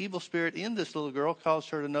 Notice the evil spirit in this little girl caused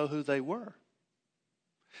her to know who they were.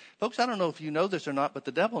 Folks, I don't know if you know this or not, but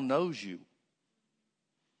the devil knows you.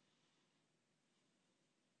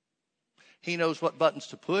 He knows what buttons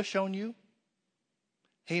to push on you.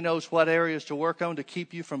 He knows what areas to work on to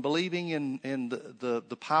keep you from believing in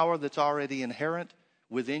the power that's already inherent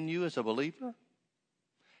within you as a believer.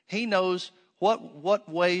 He knows what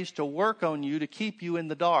ways to work on you to keep you in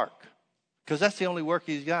the dark. Because that's the only work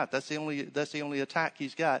he's got. That's the only attack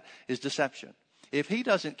he's got is deception. If he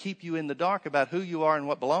doesn't keep you in the dark about who you are and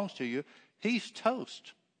what belongs to you, he's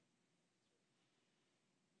toast.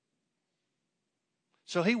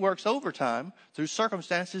 So he works overtime through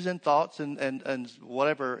circumstances and thoughts and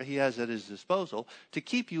whatever he has at his disposal to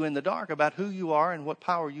keep you in the dark about who you are and what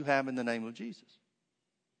power you have in the name of Jesus.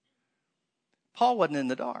 Paul wasn't in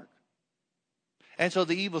the dark. And so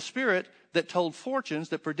the evil spirit that told fortunes,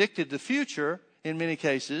 that predicted the future in many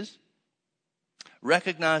cases,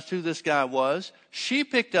 recognized who this guy was. She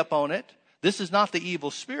picked up on it. This is not the evil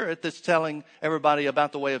spirit that's telling everybody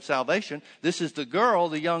about the way of salvation. This is the girl,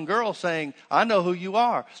 the young girl, saying, "I know who you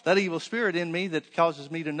are. That evil spirit in me that causes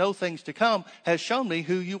me to know things to come has shown me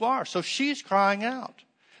who you are." So she's crying out,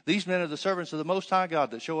 "These men are the servants of the Most High God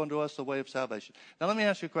that show unto us the way of salvation." Now let me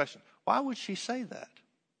ask you a question. Why would she say that?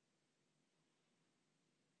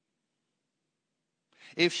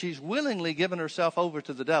 If she's willingly given herself over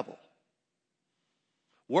to the devil,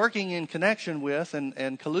 working in connection with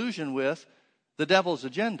and collusion with the devil's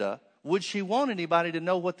agenda, would she want anybody to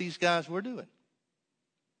know what these guys were doing?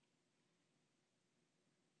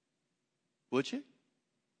 Would she?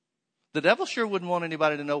 The devil sure wouldn't want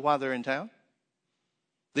anybody to know why they're in town.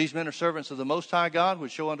 These men are servants of the Most High God,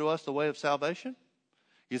 which show unto us the way of salvation.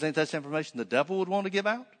 You think that's information the devil would want to give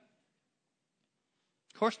out?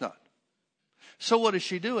 Of course not. So what is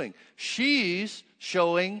she doing? She's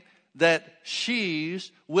showing that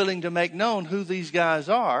she's willing to make known who these guys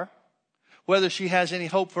are. Whether she has any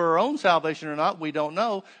hope for her own salvation or not, we don't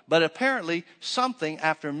know. But apparently something,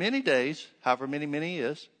 after many days, however many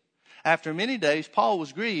is, after many days, Paul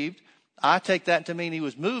was grieved. I take that to mean he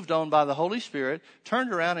was moved on by the Holy Spirit,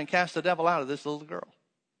 turned around and cast the devil out of this little girl.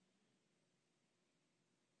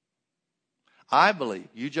 I believe,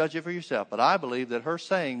 you judge it for yourself, but I believe that her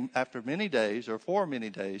saying after many days or for many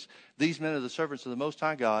days, "These men are the servants of the Most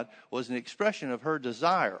High God," was an expression of her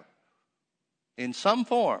desire in some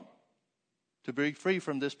form to be free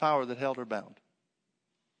from this power that held her bound.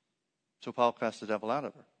 So Paul casts the devil out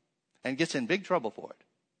of her and gets in big trouble for it.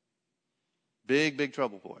 Big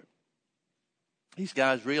trouble for it. These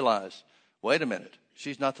guys realize, wait a minute,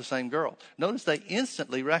 she's not the same girl. Notice they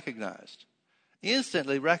instantly recognized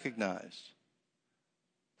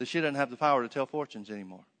that she doesn't have the power to tell fortunes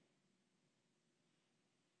anymore.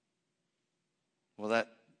 Well,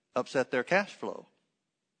 that upset their cash flow.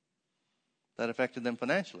 That affected them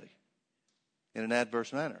financially in an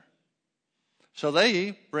adverse manner. So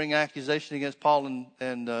they bring accusation against Paul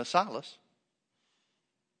and Silas.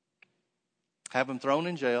 Have them thrown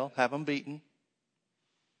in jail, have them beaten.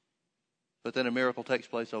 But then a miracle takes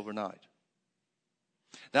place overnight.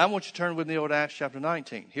 Now I want you to turn with me over to Acts chapter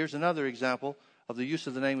 19. Here's another example of the use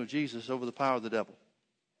of the name of Jesus over the power of the devil.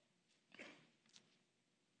 It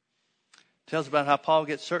tells about how Paul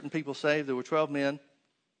gets certain people saved. There were 12 men.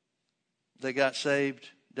 They got saved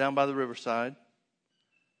down by the riverside.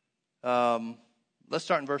 Let's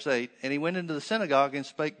start in verse 8. And he went into the synagogue and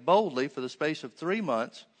spake boldly for the space of 3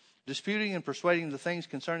 months, disputing and persuading the things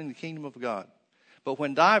concerning the kingdom of God. But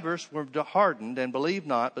when divers were hardened and believed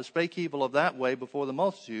not, but spake evil of that way before the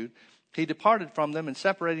multitude, he departed from them, and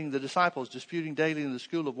separating the disciples, disputing daily in the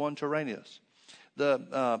school of one Tyrannus. By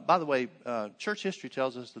the way, church history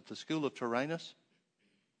tells us that the school of Tyrannus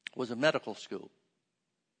was a medical school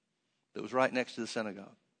that was right next to the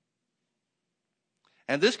synagogue.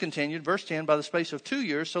 And this continued, verse 10, by the space of 2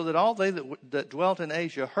 years, so that all they that dwelt in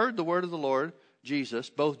Asia heard the word of the Lord Jesus,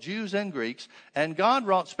 both Jews and Greeks, and God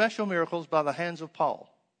wrought special miracles by the hands of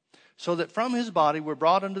Paul, so that from his body were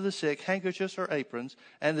brought unto the sick handkerchiefs or aprons,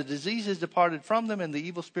 and the diseases departed from them, and the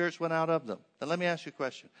evil spirits went out of them. Now let me ask you a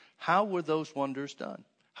question. How were those wonders done?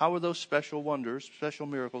 How were those special wonders, special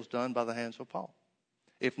miracles done by the hands of Paul,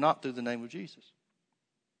 if not through the name of Jesus?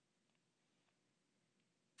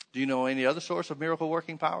 Do you know any other source of miracle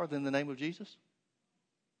working power than the name of Jesus?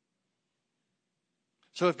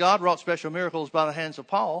 So if God wrought special miracles by the hands of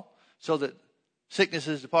Paul, so that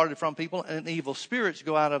sicknesses departed from people and evil spirits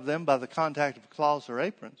go out of them by the contact of cloths or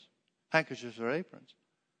aprons, handkerchiefs or aprons,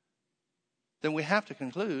 then we have to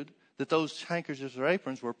conclude that those handkerchiefs or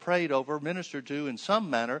aprons were prayed over, ministered to in some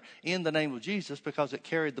manner in the name of Jesus, because it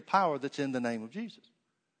carried the power that's in the name of Jesus.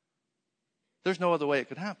 There's no other way it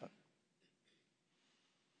could happen.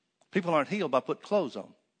 People aren't healed by putting clothes on.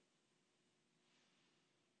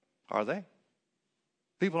 Are they?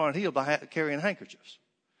 People aren't healed by carrying handkerchiefs.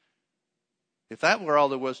 If that were all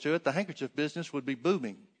there was to it, the handkerchief business would be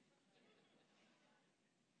booming.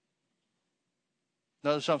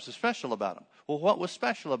 No, there's something special about them. Well, what was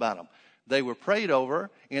special about them? They were prayed over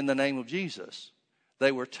in the name of Jesus.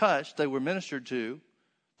 They were touched. They were ministered to.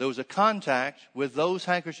 There was a contact with those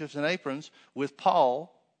handkerchiefs and aprons with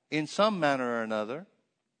Paul in some manner or another.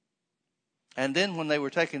 And then when they were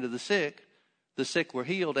taken to the sick were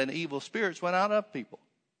healed, and evil spirits went out of people.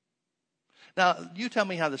 Now, you tell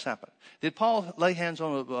me how this happened. Did Paul lay hands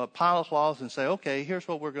on a pile of cloths and say, okay, here's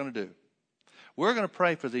what we're going to do. We're going to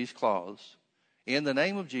pray for these cloths in the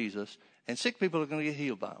name of Jesus, and sick people are going to get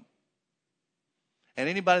healed by them. And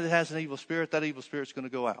anybody that has an evil spirit, that evil spirit's going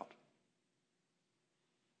to go out.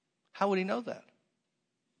 How would he know that?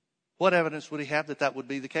 What evidence would he have that that would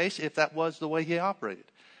be the case if that was the way he operated?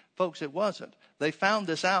 Folks, it wasn't. They found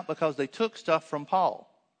this out because they took stuff from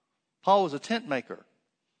Paul. Paul was a tent maker.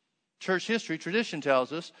 Church history, tradition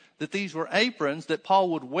tells us that these were aprons that Paul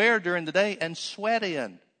would wear during the day and sweat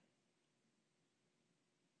in.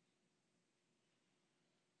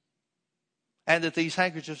 And that these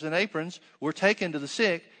handkerchiefs and aprons were taken to the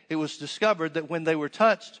sick. It was discovered that when they were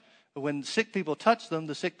touched, when sick people touched them,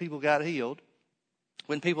 the sick people got healed.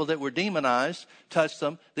 When people that were demonized touched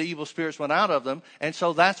them, the evil spirits went out of them. And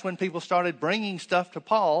so that's when people started bringing stuff to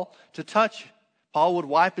Paul to touch. Paul would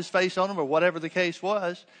wipe his face on them, or whatever the case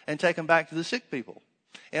was, and take them back to the sick people.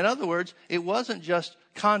 In other words, it wasn't just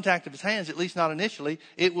contact of his hands, at least not initially.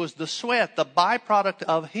 It was the sweat, the byproduct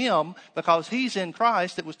of him, because he's in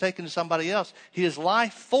Christ, that was taken to somebody else. His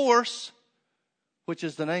life force, which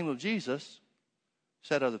is the name of Jesus,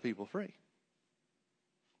 set other people free.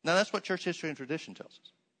 Now, that's what church history and tradition tells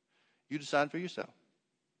us. You decide for yourself.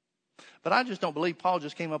 But I just don't believe Paul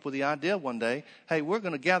just came up with the idea one day, hey, we're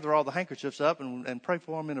going to gather all the handkerchiefs up and pray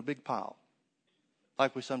for them in a big pile,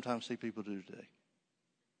 like we sometimes see people do today.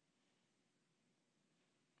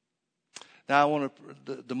 Now,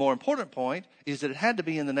 the more important point is that it had to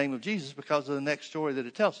be in the name of Jesus because of the next story that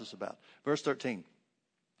it tells us about. Verse 13.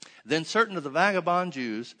 Then certain of the vagabond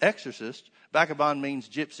Jews, exorcists, vagabond means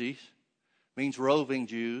gypsies, means roving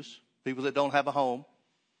Jews, people that don't have a home.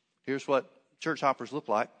 Here's what church hoppers look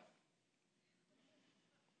like.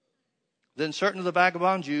 Then certain of the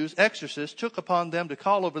vagabond Jews, exorcists, took upon them to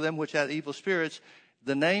call over them which had evil spirits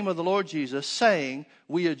the name of the Lord Jesus, saying,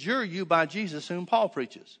 we adjure you by Jesus whom Paul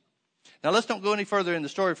preaches. Now let's don't go any further in the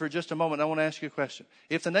story for just a moment. I want to ask you a question.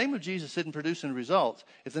 If the name of Jesus isn't producing results,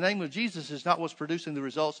 if the name of Jesus is not what's producing the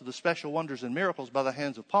results of the special wonders and miracles by the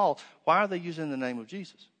hands of Paul, why are they using the name of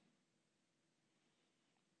Jesus?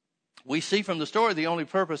 We see from the story the only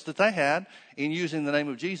purpose that they had in using the name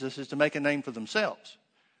of Jesus is to make a name for themselves.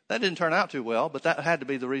 That didn't turn out too well, but that had to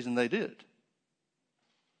be the reason they did it.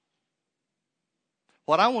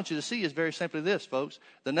 What I want you to see is very simply this, folks.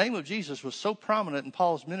 The name of Jesus was so prominent in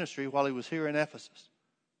Paul's ministry while he was here in Ephesus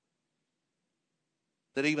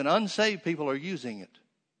that even unsaved people are using it,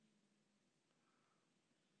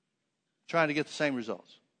 trying to get the same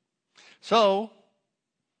results. So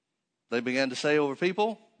they began to say over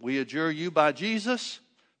people, we adjure you by Jesus,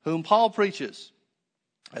 whom Paul preaches.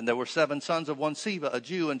 And there were 7 sons of one Sceva, a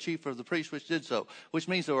Jew and chief of the priests, which did so. Which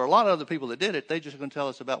means there were a lot of other people that did it. They just going to tell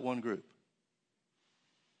us about one group.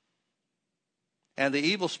 And the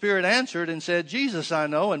evil spirit answered and said, Jesus I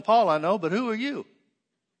know and Paul I know, but who are you?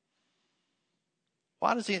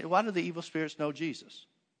 Why do the evil spirits know Jesus?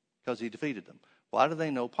 Because he defeated them. Why do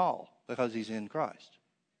they know Paul? Because he's in Christ.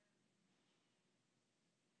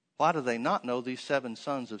 Why do they not know these 7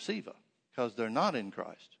 sons of Sceva? Because they're not in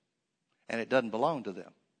Christ. And it doesn't belong to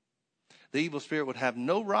them. The evil spirit would have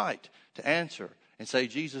no right to answer and say,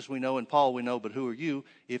 Jesus we know and Paul we know, but who are you?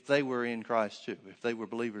 If they were in Christ too. If they were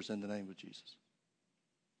believers in the name of Jesus.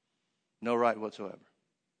 No right whatsoever.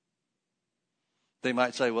 They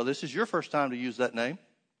might say, well, this is your first time to use that name.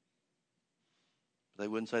 They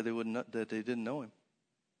wouldn't say that they didn't know him.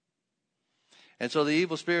 And so the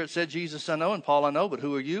evil spirit said, Jesus I know and Paul I know, but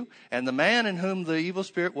who are you? And the man in whom the evil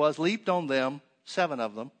spirit was leaped on them, 7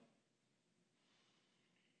 of them,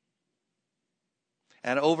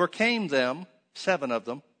 and overcame them, 7 of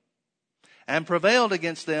them, and prevailed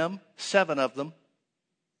against them, 7 of them,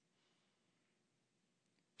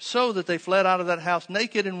 so that they fled out of that house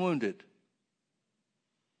naked and wounded.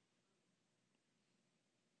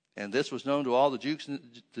 And this was known to all the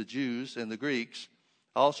Jews and the Greeks,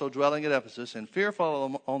 also dwelling at Ephesus, and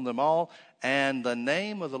fearful on them all, and the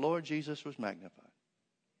name of the Lord Jesus was magnified.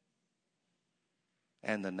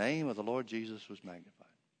 And the name of the Lord Jesus was magnified.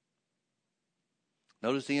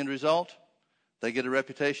 Notice the end result. They get a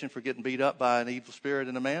reputation for getting beat up by an evil spirit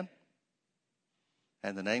in a man.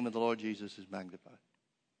 And the name of the Lord Jesus is magnified.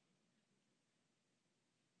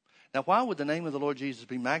 Now, why would the name of the Lord Jesus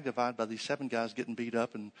be magnified by these 7 guys getting beat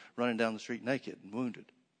up and running down the street naked and wounded?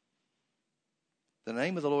 The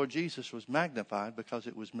name of the Lord Jesus was magnified because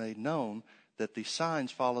it was made known that the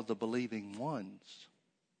signs followed the believing ones.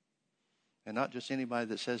 And not just anybody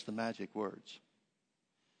that says the magic words.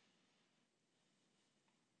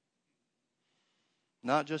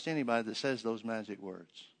 Not just anybody that says those magic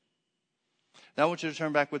words. Now I want you to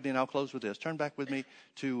turn back with me, and I'll close with this. Turn back with me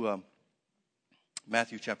to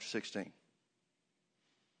Matthew chapter 16.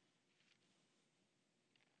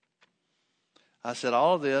 I said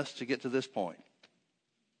all of this to get to this point.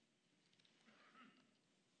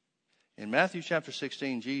 In Matthew chapter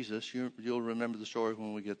 16, Jesus, you'll remember the story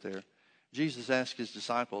when we get there. Jesus asked his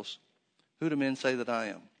disciples, who do men say that I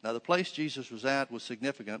am? Now the place Jesus was at was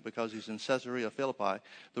significant because he's in Caesarea Philippi.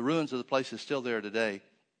 The ruins of the place is still there today.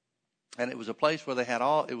 And it was a place where they had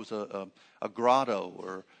it was a grotto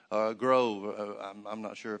or a grove. I'm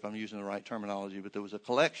not sure if I'm using the right terminology, but there was a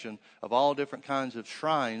collection of all different kinds of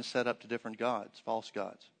shrines set up to different gods, false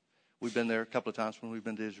gods. We've been there a couple of times when we've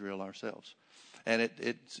been to Israel ourselves. And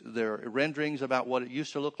there are renderings about what it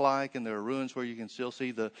used to look like, and there are ruins where you can still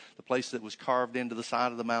see the place that was carved into the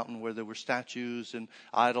side of the mountain where there were statues and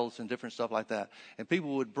idols and different stuff like that. And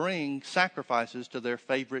people would bring sacrifices to their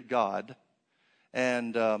favorite god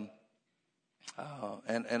and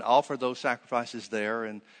offer those sacrifices there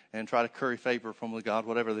and try to curry favor from the God,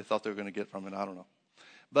 whatever they thought they were going to get from it. I don't know.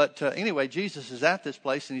 But anyway, Jesus is at this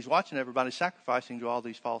place and he's watching everybody sacrificing to all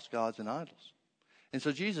these false gods and idols. And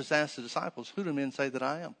so Jesus asked the disciples, who do men say that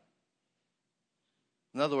I am?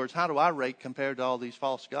 In other words, how do I rate compared to all these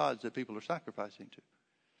false gods that people are sacrificing to?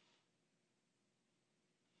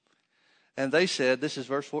 And they said, this is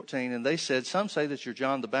verse 14, and they said, some say that you're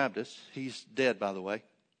John the Baptist. He's dead, by the way.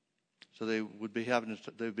 So they would be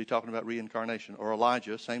talking about reincarnation, or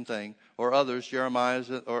Elijah, same thing, or others, Jeremiah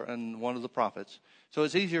and one of the prophets. So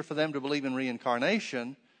it's easier for them to believe in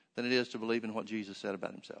reincarnation than it is to believe in what Jesus said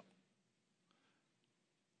about himself.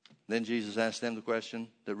 Then Jesus asked them the question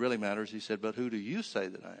that really matters. He said, but who do you say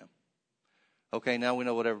that I am? Okay, now we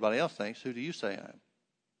know what everybody else thinks. Who do you say I am?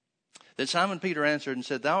 Then Simon Peter answered and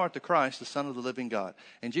said, thou art the Christ, the Son of the living God.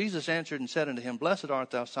 And Jesus answered and said unto him, blessed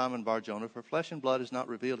art thou, Simon Bar-Jonah, for flesh and blood has not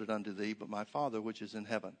revealed it unto thee, but my Father which is in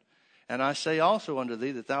heaven. And I say also unto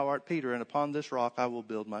thee that thou art Peter, and upon this rock I will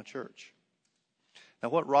build my church. Now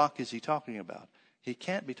what rock is he talking about? He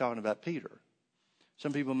can't be talking about Peter.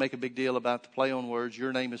 Some people make a big deal about the play on words.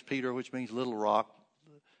 Your name is Peter, which means little rock.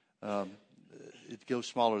 It goes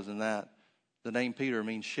smaller than that. The name Peter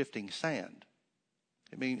means shifting sand.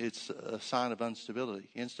 It's a sign of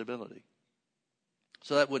instability.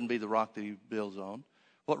 So that wouldn't be the rock that he builds on.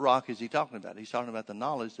 What rock is he talking about? He's talking about the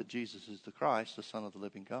knowledge that Jesus is the Christ, the Son of the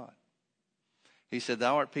living God. He said,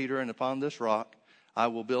 thou art Peter, and upon this rock I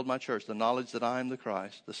will build my church, the knowledge that I am the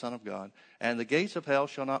Christ, the Son of God, and the gates of hell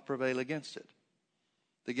shall not prevail against it.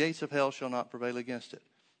 The gates of hell shall not prevail against it.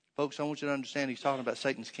 Folks, I want you to understand he's talking about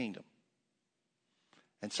Satan's kingdom.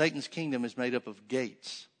 And Satan's kingdom is made up of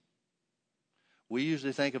gates. We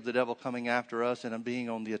usually think of the devil coming after us and being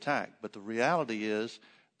on the attack. But the reality is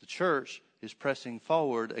the church is pressing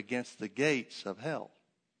forward against the gates of hell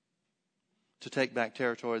to take back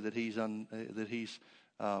territory that he's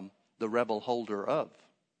the rebel holder of.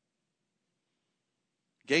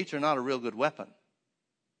 Gates are not a real good weapon.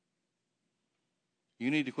 You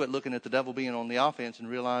need to quit looking at the devil being on the offense and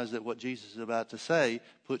realize that what Jesus is about to say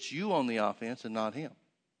puts you on the offense and not him.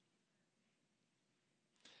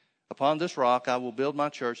 Upon this rock I will build my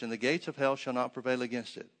church, and the gates of hell shall not prevail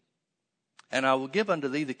against it. And I will give unto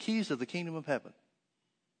thee the keys of the kingdom of heaven.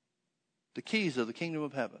 The keys of the kingdom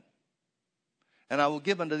of heaven. And I will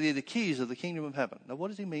give unto thee the keys of the kingdom of heaven. Now, what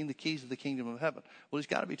does he mean, the keys of the kingdom of heaven? Well, he's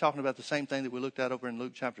got to be talking about the same thing that we looked at over in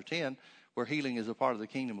Luke chapter 10, where healing is a part of the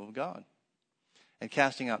kingdom of God. And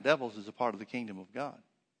casting out devils is a part of the kingdom of God.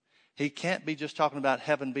 He can't be just talking about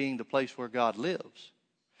heaven being the place where God lives.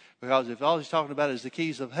 Because if all he's talking about is the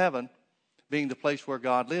keys of heaven being the place where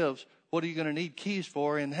God lives, what are you going to need keys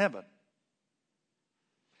for in heaven?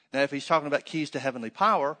 Now, if he's talking about keys to heavenly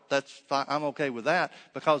power, that's fine. I'm okay with that,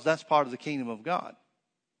 because that's part of the kingdom of God.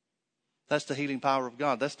 That's the healing power of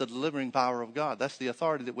God. That's the delivering power of God. That's the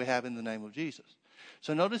authority that we have in the name of Jesus.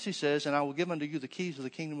 So notice he says, and I will give unto you the keys of the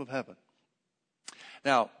kingdom of heaven.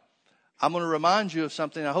 Now, I'm going to remind you of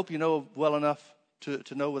something I hope you know well enough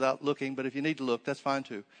to know without looking, but if you need to look, that's fine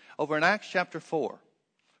too. Over in Acts chapter 4,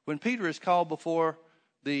 when Peter is called before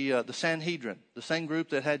the Sanhedrin, the same group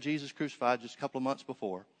that had Jesus crucified just a couple of months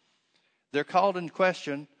before, they're called in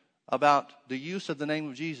question about the use of the name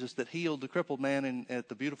of Jesus that healed the crippled man at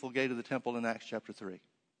the beautiful gate of the temple in Acts chapter 3.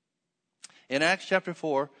 In Acts chapter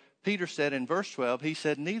 4, Peter said in verse 12, he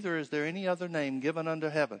said, neither is there any other name given under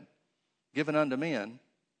heaven, given unto men,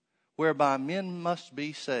 whereby men must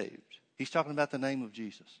be saved. He's talking about the name of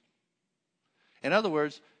Jesus. In other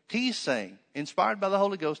words, he's saying, inspired by the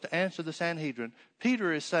Holy Ghost to answer the Sanhedrin,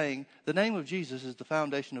 Peter is saying the name of Jesus is the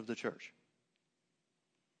foundation of the church.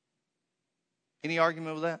 Any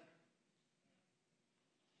argument with that?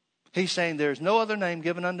 He's saying there's no other name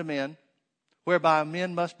given unto men whereby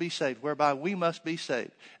men must be saved, whereby we must be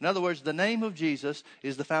saved. In other words, the name of Jesus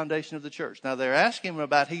is the foundation of the church. Now, they're asking him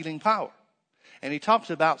about healing power, and he talks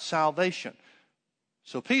about salvation.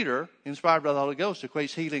 So Peter, inspired by the Holy Ghost,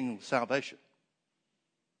 equates healing with salvation.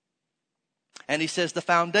 And he says the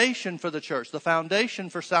foundation for the church, the foundation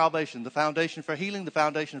for salvation, the foundation for healing, the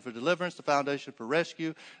foundation for deliverance, the foundation for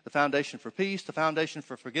rescue, the foundation for peace, the foundation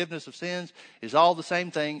for forgiveness of sins is all the same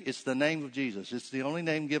thing. It's the name of Jesus. It's the only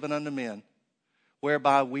name given unto men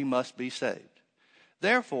whereby we must be saved.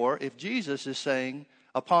 Therefore, if Jesus is saying,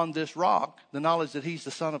 upon this rock, the knowledge that he's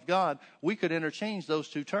the Son of God, we could interchange those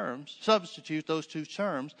two terms, substitute those two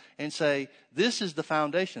terms, and say, this is the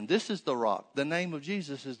foundation. This is the rock. The name of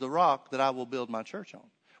Jesus is the rock that I will build my church on.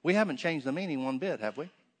 We haven't changed the meaning one bit, have we?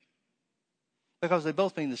 Because they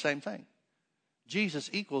both mean the same thing. Jesus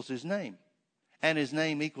equals his name, and his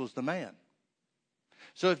name equals the man.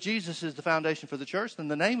 So if Jesus is the foundation for the church, then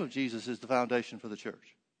the name of Jesus is the foundation for the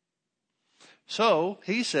church. So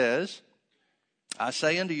he says, I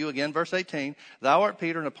say unto you, again, verse 18, thou art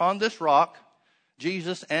Peter, and upon this rock,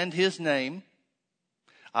 Jesus and his name,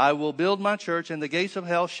 I will build my church, and the gates of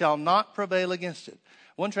hell shall not prevail against it.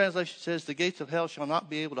 One translation says the gates of hell shall not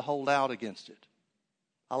be able to hold out against it.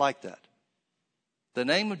 I like that. The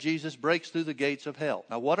name of Jesus breaks through the gates of hell.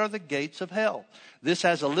 Now, what are the gates of hell? This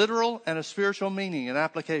has a literal and a spiritual meaning and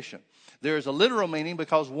application. There is a literal meaning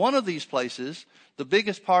because one of these places, the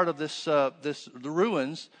biggest part of the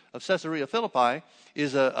ruins of Caesarea Philippi,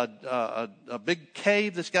 is a big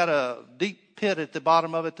cave that's got a deep pit at the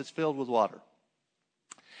bottom of it that's filled with water.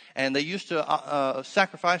 And they used to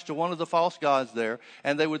sacrifice to one of the false gods there,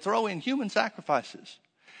 and they would throw in human sacrifices.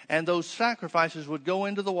 And those sacrifices would go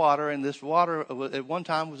into the water, and this water at one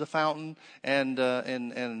time was a fountain, and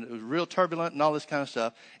it was real turbulent and all this kind of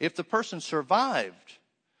stuff. If the person survived,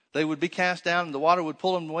 they would be cast down, and the water would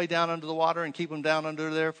pull them way down under the water and keep them down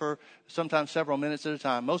under there for sometimes several minutes at a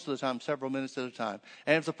time, most of the time several minutes at a time.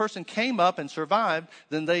 And if the person came up and survived,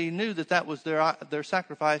 then they knew that that was their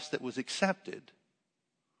sacrifice that was accepted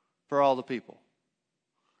for all the people.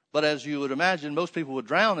 But as you would imagine, most people would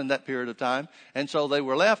drown in that period of time, and so they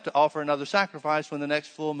were left to offer another sacrifice when the next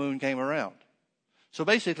full moon came around. So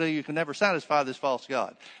basically, you can never satisfy this false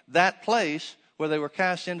god. That place where they were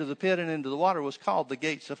cast into the pit and into the water was called the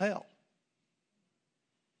gates of hell.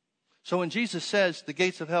 So when Jesus says the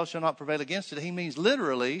gates of hell shall not prevail against it, he means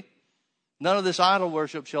literally none of this idol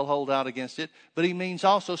worship shall hold out against it. But he means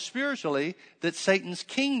also spiritually that Satan's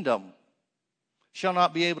kingdom shall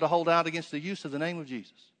not be able to hold out against the use of the name of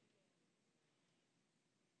Jesus.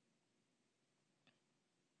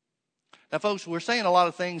 Now, folks, we're saying a lot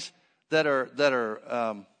of things that are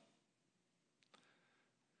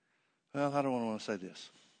well, I don't want to say this.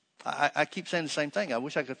 I keep saying the same thing. I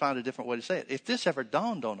wish I could find a different way to say it. If this ever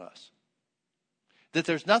dawned on us, that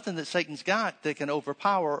there's nothing that Satan's got that can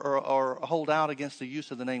overpower or hold out against the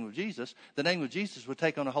use of the name of Jesus, the name of Jesus would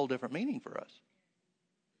take on a whole different meaning for us.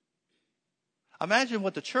 Imagine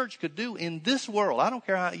what the church could do in this world. I don't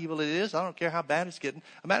care how evil it is. I don't care how bad it's getting.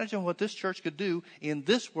 Imagine what this church could do in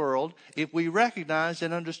this world if we recognized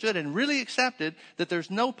and understood and really accepted that there's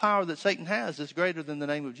no power that Satan has that's greater than the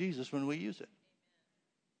name of Jesus when we use it.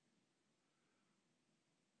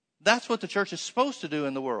 That's what the church is supposed to do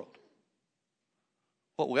in the world.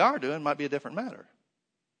 What we are doing might be a different matter.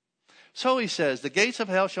 So he says, the gates of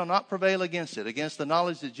hell shall not prevail against it, against the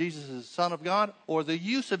knowledge that Jesus is the Son of God or the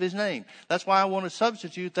use of his name. That's why I want to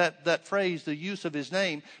substitute that phrase, the use of his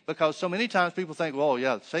name, because so many times people think, well,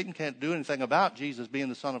 yeah, Satan can't do anything about Jesus being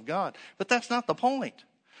the Son of God. But that's not the point.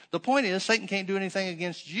 The point is Satan can't do anything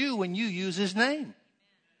against you when you use his name.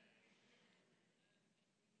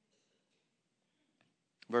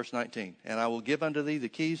 Verse 19, and I will give unto thee the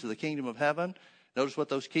keys of the kingdom of heaven. Notice what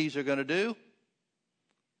those keys are going to do.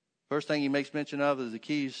 First thing he makes mention of is the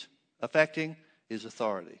keys affecting his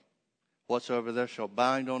authority. Whatsoever thou shalt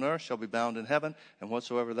bind on earth shall be bound in heaven, and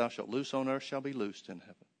whatsoever thou shalt loose on earth shall be loosed in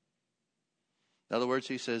heaven. In other words,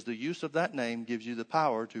 he says the use of that name gives you the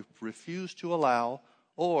power to refuse to allow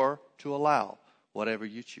or to allow whatever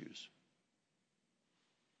you choose.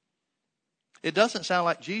 It doesn't sound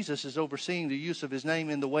like Jesus is overseeing the use of his name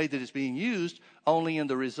in the way that it's being used, only in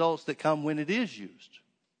the results that come when it is used.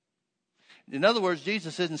 In other words,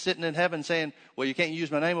 Jesus isn't sitting in heaven saying, well, you can't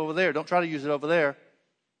use my name over there. Don't try to use it over there.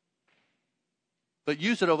 But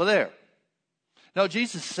use it over there. No,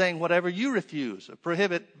 Jesus is saying whatever you refuse.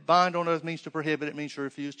 Prohibit, bind on earth means to prohibit. It means to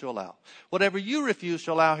refuse to allow. Whatever you refuse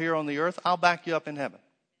to allow here on the earth, I'll back you up in heaven.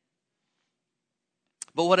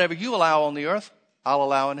 But whatever you allow on the earth, I'll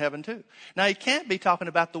allow in heaven too. Now, he can't be talking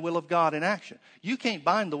about the will of God in action. You can't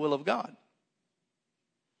bind the will of God.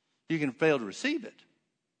 You can fail to receive it.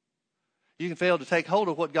 You can fail to take hold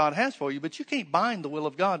of what God has for you, but you can't bind the will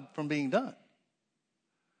of God from being done.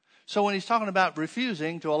 So when he's talking about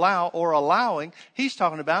refusing to allow or allowing, he's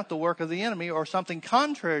talking about the work of the enemy or something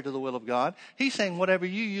contrary to the will of God. He's saying whatever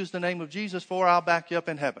you use the name of Jesus for, I'll back you up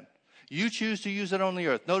in heaven. You choose to use it on the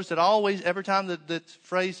earth. Notice that always, every time that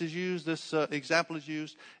phrase is used, this example is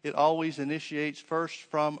used, it always initiates first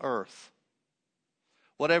from earth.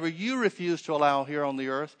 Whatever you refuse to allow here on the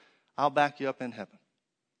earth, I'll back you up in heaven.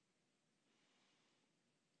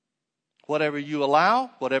 Whatever you allow,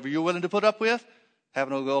 whatever you're willing to put up with,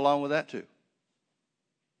 heaven will go along with that too.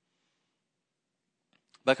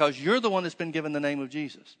 Because you're the one that's been given the name of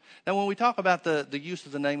Jesus. Now, when we talk about the use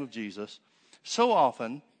of the name of Jesus, so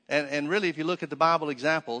often, and really if you look at the Bible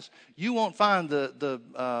examples, you won't find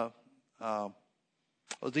the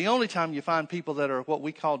only time you find people that are what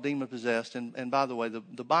we call demon-possessed, and by the way,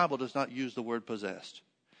 the Bible does not use the word possessed.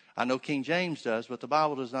 I know King James does, but the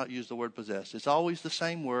Bible does not use the word possessed. It's always the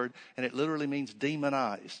same word, and it literally means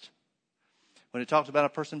demonized. When it talks about a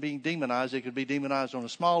person being demonized, it could be demonized on a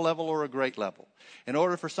small level or a great level. In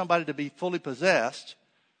order for somebody to be fully possessed,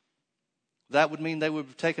 that would mean they would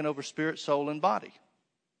have taken over spirit, soul, and body.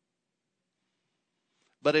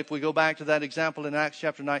 But if we go back to that example in Acts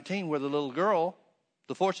chapter 19, where the little girl,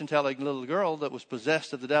 the fortune-telling little girl that was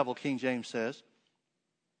possessed of the devil, King James says,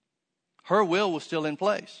 her will was still in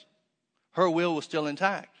place. Her will was still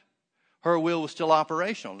intact. Her will was still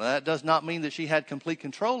operational. Now, that does not mean that she had complete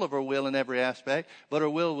control of her will in every aspect, but her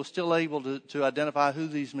will was still able to identify who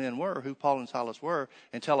these men were, who Paul and Silas were,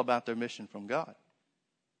 and tell about their mission from God.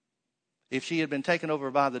 If she had been taken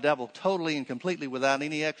over by the devil totally and completely without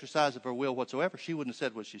any exercise of her will whatsoever, she wouldn't have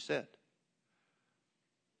said what she said.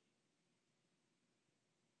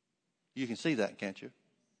 You can see that, can't you?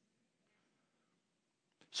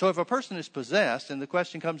 So if a person is possessed, and the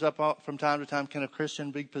question comes up from time to time, can a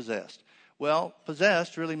Christian be possessed? Well,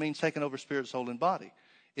 possessed really means taken over spirit, soul, and body.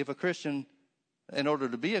 If a Christian, in order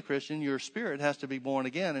to be a Christian, your spirit has to be born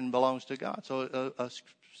again and belongs to God. So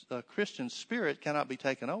a Christian spirit cannot be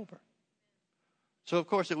taken over. So, of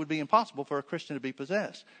course, it would be impossible for a Christian to be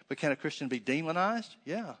possessed. But can a Christian be demonized?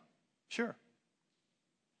 Yeah, sure.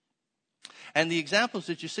 And the examples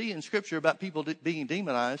that you see in Scripture about people being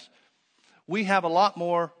demonized, we have a lot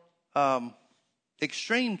more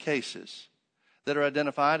extreme cases that are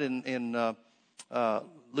identified in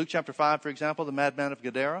Luke chapter 5, for example, the madman of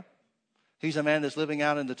Gadara. He's a man that's living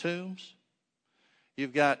out in the tombs.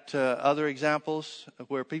 You've got other examples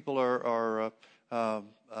where people are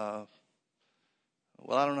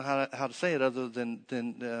well, I don't know how to say it other than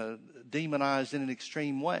demonized in an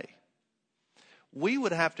extreme way. We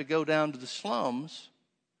would have to go down to the slums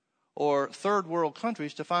or third world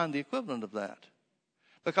countries to find the equivalent of that.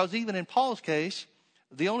 Because even in Paul's case,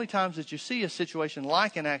 the only times that you see a situation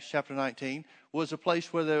like in Acts chapter 19 was a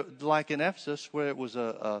place where, like in Ephesus, where it was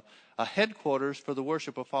a headquarters for the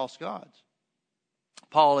worship of false gods.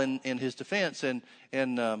 Paul, in his defense in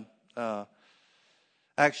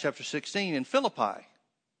Acts chapter 16 in Philippi,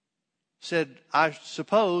 said, I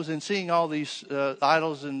suppose in seeing all these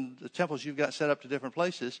idols and the temples you've got set up to different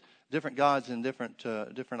places, different gods and different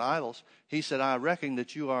idols, he said, I reckon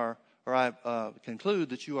that you are, or I conclude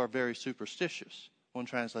that you are very superstitious, one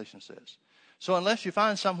translation says. So unless you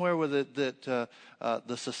find somewhere where the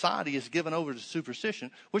society is given over to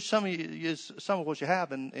superstition, which some of what you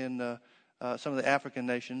have in some of the African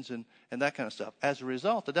nations and that kind of stuff, as a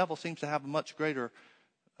result, the devil seems to have a much greater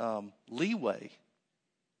leeway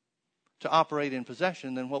to operate in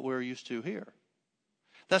possession than what we're used to here.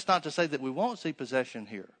 That's not to say that we won't see possession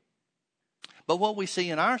here. But what we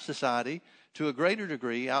see in our society, to a greater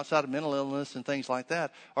degree, outside of mental illness and things like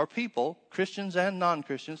that, are people, Christians and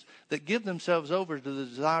non-Christians, that give themselves over to the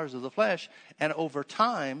desires of the flesh, and over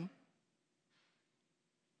time,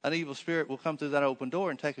 an evil spirit will come through that open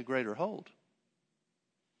door and take a greater hold.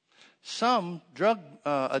 Some drug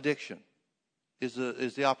addiction is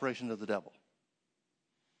the operation of the devil.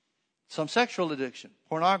 Some sexual addiction,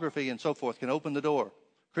 pornography and so forth, can open the door.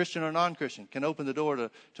 Christian or non-Christian can open the door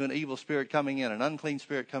to an evil spirit coming in, an unclean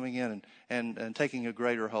spirit coming in and taking a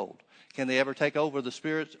greater hold. Can they ever take over the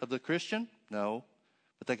spirit of the Christian? No.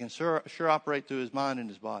 But they can sure operate through his mind and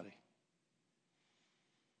his body.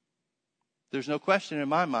 There's no question in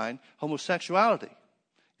my mind, homosexuality,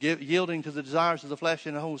 yielding to the desires of the flesh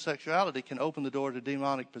in homosexuality, can open the door to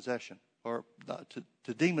demonic possession or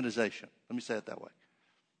to demonization. Let me say it that way.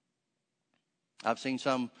 I've seen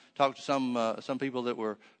talk to some people that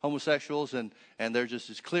were homosexuals, and they're just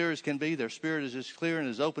as clear as can be. Their spirit is as clear and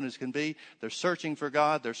as open as can be. They're searching for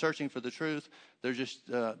God. They're searching for the truth. They're just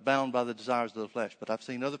bound by the desires of the flesh. But I've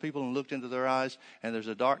seen other people and looked into their eyes, and there's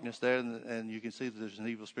a darkness there, and you can see that there's an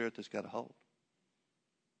evil spirit that's got a hold.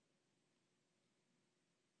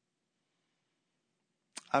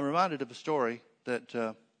 I'm reminded of a story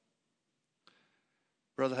that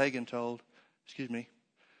Brother Hagin told. Excuse me.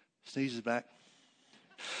 Sneezes back.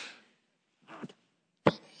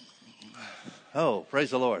 Oh,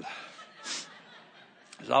 praise the Lord.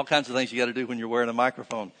 There's all kinds of things you got to do when you're wearing a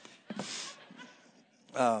microphone.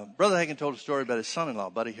 Brother Hagin told a story about his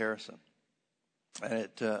son-in-law, Buddy Harrison. And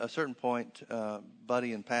at a certain point,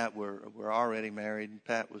 Buddy and Pat were already married.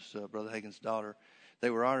 Pat was Brother Hagin's daughter.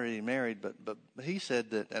 They were already married, but he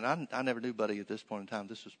said that, and I never knew Buddy at this point in time.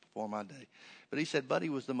 This was before my day. But he said Buddy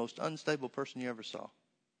was the most unstable person you ever saw.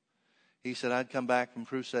 He said, I'd come back from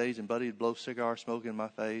crusades and Buddy would blow cigar smoke in my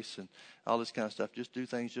face and all this kind of stuff. Just do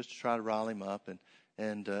things just to try to rile him up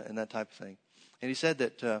and that type of thing. And he said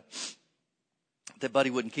that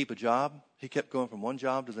Buddy wouldn't keep a job. He kept going from one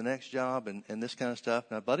job to the next job and this kind of stuff.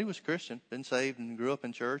 Now, Buddy was Christian, been saved and grew up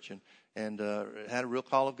in church and had a real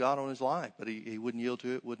call of God on his life. But he wouldn't yield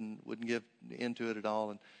to it, wouldn't give into it at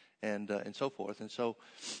all and so forth. And so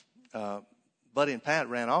Buddy and Pat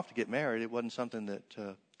ran off to get married. It wasn't something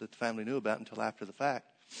that the family knew about until after the fact.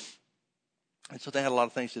 And so they had a lot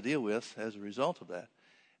of things to deal with as a result of that.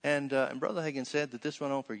 And Brother Hagin said that this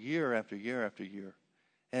went on for year after year after year.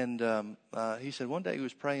 And he said one day he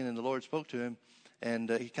was praying and the Lord spoke to him. And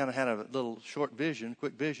he kind of had a little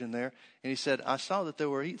quick vision there. And he said, I saw that there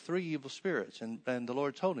were 3 evil spirits. And the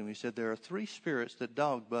Lord told him, he said, there are 3 spirits that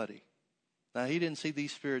dog Buddy. Now, he didn't see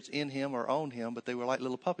these spirits in him or on him, but they were like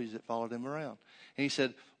little puppies that followed him around. And he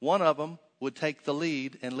said one of them would take the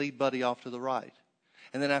lead and lead Buddy off to the right.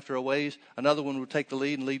 And then after a ways, another one would take the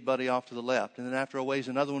lead and lead Buddy off to the left. And then after a ways,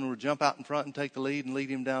 another one would jump out in front and take the lead and lead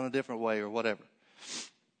him down a different way or whatever.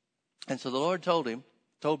 And so the Lord told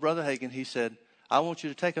Brother Hagin, he said, I want you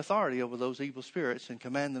to take authority over those evil spirits and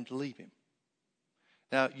command them to leave him.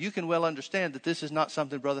 Now, you can well understand that this is not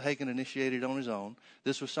something Brother Hagin initiated on his own.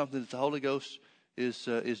 This was something that the Holy Ghost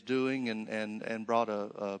is doing and brought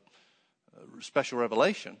a special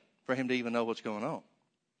revelation for him to even know what's going on.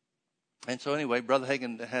 And so anyway, Brother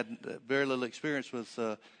Hagin had very little experience with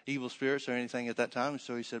evil spirits or anything at that time.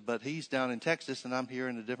 So he said, but he's down in Texas and I'm here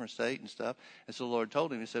in a different state and stuff. And so the Lord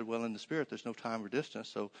told him, he said, well, in the spirit, there's no time or distance.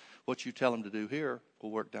 So what you tell him to do here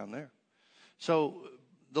will work down there. So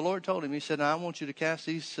the Lord told him, he said, now I want you to cast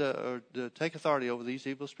these, or to take authority over these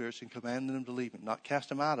evil spirits and command them to leave him. Not cast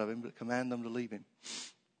them out of him, but command them to leave him.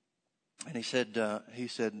 And he said,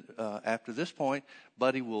 after this point,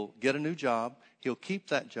 Buddy will get a new job. He'll keep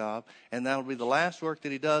that job, and that'll be the last work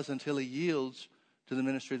that he does until he yields to the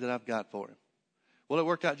ministry that I've got for him. Well, it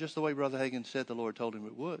worked out just the way Brother Hagin said the Lord told him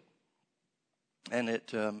it would. And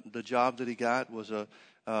the job that he got was a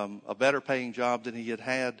better paying job than he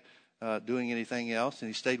had doing anything else, and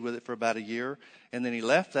he stayed with it for about a year. And then he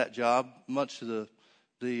left that job, much to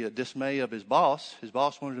the dismay of his boss. His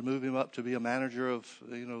boss wanted to move him up to be a manager of,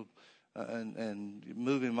 and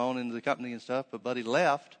move him on into the company and stuff. But Buddy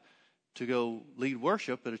left to go lead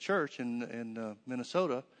worship at a church in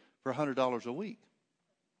Minnesota for $100 a week.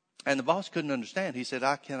 And the boss couldn't understand. He said,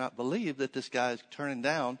 I cannot believe that this guy is turning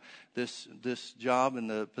down this job and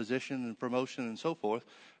the position and promotion and so forth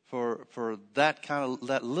for that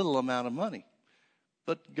little amount of money.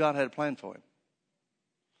 But God had a plan for him.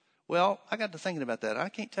 Well, I got to thinking about that. I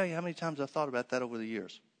can't tell you how many times I've thought about that over the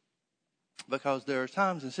years. Because there are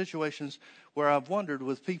times and situations where I've wondered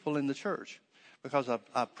with people in the church. Because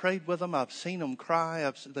I've prayed with them, I've seen them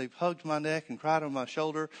cry, they've hugged my neck and cried on my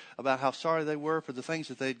shoulder about how sorry they were for the things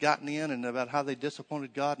that they'd gotten in and about how they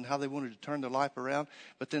disappointed God and how they wanted to turn their life around.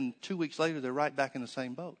 But then 2 weeks later, they're right back in the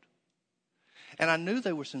same boat. And I knew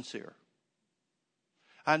they were sincere.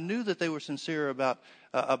 I knew that they were sincere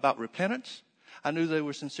about repentance. I knew they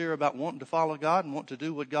were sincere about wanting to follow God and want to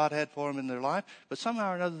do what God had for them in their life. But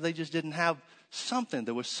somehow or another, they just didn't have something.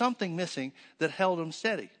 There was something missing that held them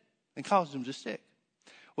steady and caused them to stick.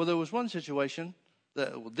 Well, there was one situation,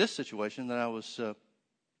 this situation that I was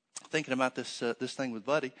thinking about this thing with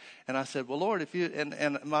Buddy. And I said, well, Lord, if you,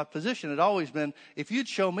 and my position had always been, if you'd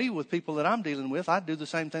show me with people that I'm dealing with, I'd do the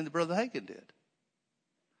same thing that Brother Hagin did.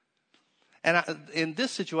 And in this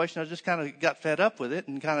situation, I just kind of got fed up with it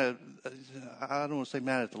and kind of, I don't want to say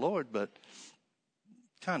mad at the Lord, but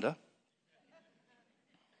kind of.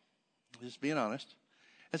 Just being honest.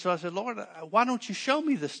 And so I said, Lord, why don't you show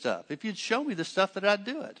me this stuff? If you'd show me this stuff, that I'd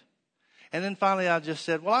do it. And then finally I just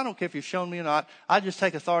said, well, I don't care if you've shown me or not. I just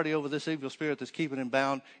take authority over this evil spirit that's keeping him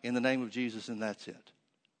bound in the name of Jesus, and that's it.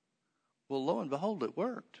 Well, lo and behold, it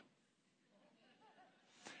worked.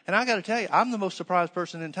 And I got to tell you, I'm the most surprised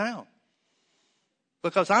person in town.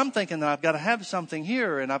 Because I'm thinking that I've got to have something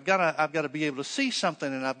here, and I've got to be able to see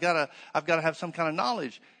something, and I've got to have some kind of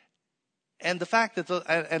knowledge. And the fact that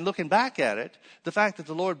and looking back at it, the fact that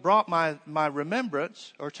the Lord brought my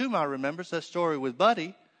remembrance, or to my remembrance, that story with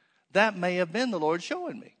Buddy, that may have been the Lord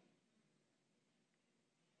showing me.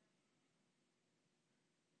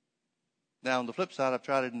 Now, on the flip side, I've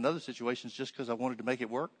tried it in other situations just because I wanted to make it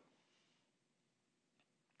work.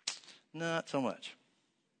 Not so much.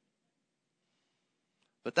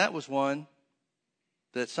 But that was one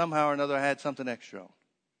that somehow or another I had something extra on.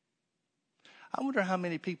 I wonder how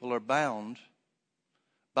many people are bound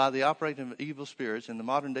by the operating of evil spirits in the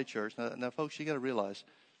modern day church. Now folks, you got to realize,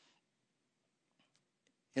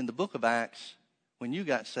 in the book of Acts, when you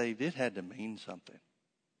got saved, it had to mean something.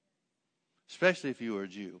 Especially if you were a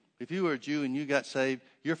Jew. If you were a Jew and you got saved,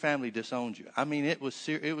 your family disowned you. I mean, it was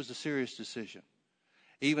a serious decision.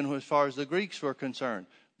 Even as far as the Greeks were concerned.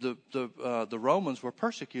 The Romans were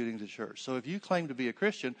persecuting the church. So if you claimed to be a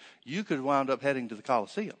Christian, you could wind up heading to the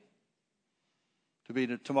Colosseum to be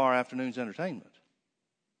tomorrow afternoon's entertainment.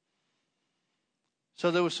 So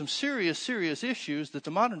there was some serious issues that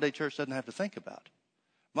the modern day church doesn't have to think about.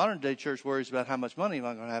 Modern day church worries about how much money am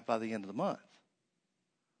I going to have by the end of the month.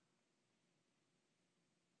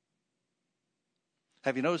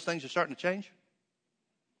 Have you noticed things are starting to change?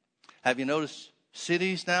 Have you noticed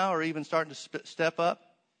cities now are even starting to step up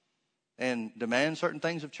and demand certain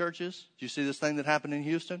things of churches? Did you see this thing that happened in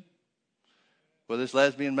Houston? Where this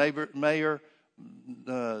lesbian mayor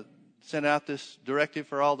sent out this directive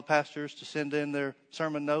for all the pastors to send in their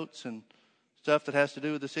sermon notes and stuff that has to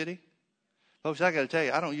do with the city? Folks, I got to tell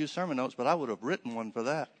you, I don't use sermon notes, but I would have written one for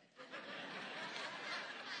that.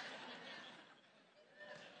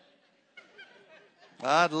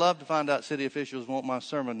 I'd love to find out city officials want my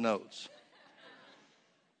sermon notes.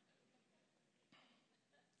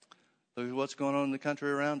 Look at what's going on in the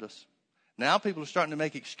country around us. Now people are starting to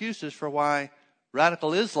make excuses for why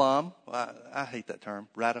radical Islam, I hate that term,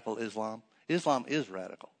 radical Islam. Islam is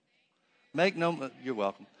radical. You're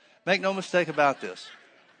welcome. Make no mistake about this.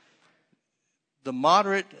 the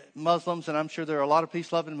moderate Muslims, and I'm sure there are a lot of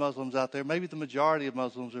peace-loving Muslims out there, maybe the majority of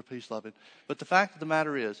Muslims are peace-loving, but the fact of the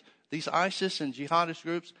matter is, these ISIS and jihadist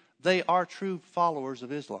groups, they are true followers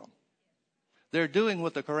of Islam. They're doing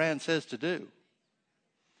what the Quran says to do.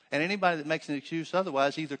 And anybody that makes an excuse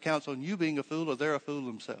otherwise either counts on you being a fool or they're a fool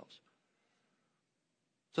themselves.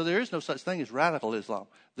 So there is no such thing as radical Islam.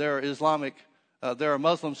 There are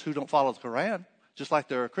Muslims who don't follow the Quran, just like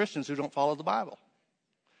there are Christians who don't follow the Bible.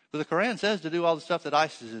 But the Quran says to do all the stuff that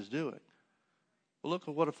ISIS is doing. Well, look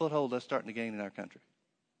at what a foothold that's starting to gain in our country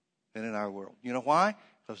and in our world. You know why?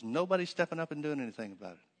 Because nobody's stepping up and doing anything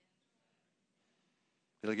about it.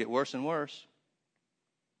 It'll get worse and worse.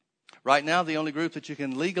 Right now, the only group that you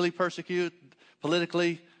can legally persecute,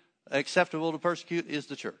 politically acceptable to persecute, is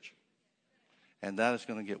the church. And that is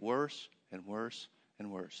going to get worse and worse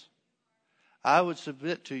and worse. I would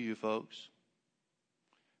submit to you, folks,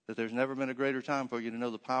 that there's never been a greater time for you to know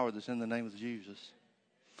the power that's in the name of Jesus.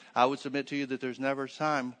 I would submit to you that there's never a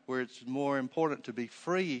time where it's more important to be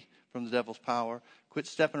free from the devil's power. Quit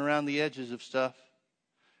stepping around the edges of stuff.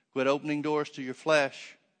 Quit opening doors to your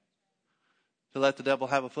flesh to let the devil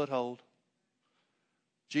have a foothold.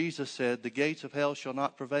 Jesus said, the gates of hell shall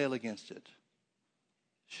not prevail against it.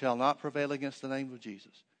 Shall not prevail against the name of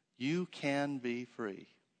Jesus. You can be free.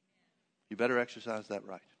 You better exercise that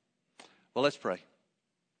right. Well, let's pray.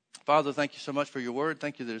 Father, thank you so much for your word.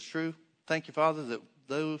 Thank you that it's true. Thank you, Father, that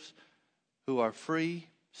those who are free,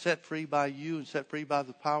 set free by you and set free by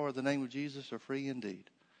the power of the name of Jesus are free indeed.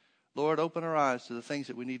 Lord, open our eyes to the things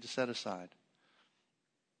that we need to set aside.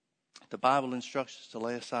 The Bible instructs us to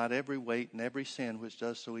lay aside every weight and every sin which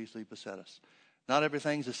does so easily beset us. Not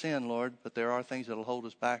everything's a sin, Lord, but there are things that will hold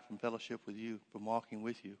us back from fellowship with you, from walking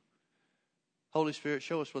with you. Holy Spirit,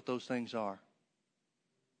 show us what those things are.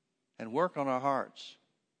 And work on our hearts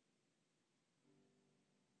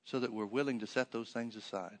so that we're willing to set those things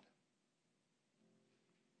aside.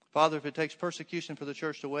 Father, if it takes persecution for the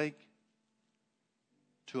church to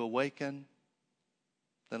awaken,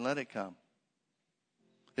 then let it come.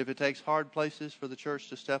 If it takes hard places for the church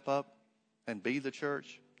to step up and be the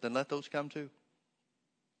church, then let those come too.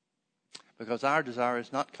 Because our desire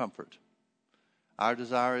is not comfort. Our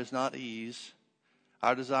desire is not ease.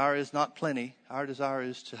 Our desire is not plenty. Our desire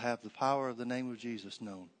is to have the power of the name of Jesus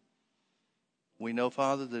known. We know,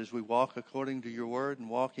 Father, that as we walk according to your word and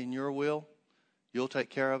walk in your will, you'll take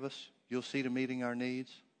care of us. You'll see to meeting our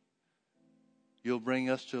needs. You'll bring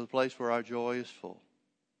us to a place where our joy is full.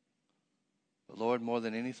 But Lord, more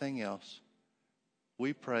than anything else,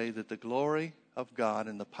 we pray that the glory of God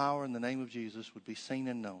and the power in the name of Jesus would be seen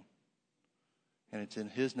and known. And it's in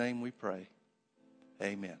his name we pray.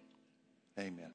 Amen. Amen.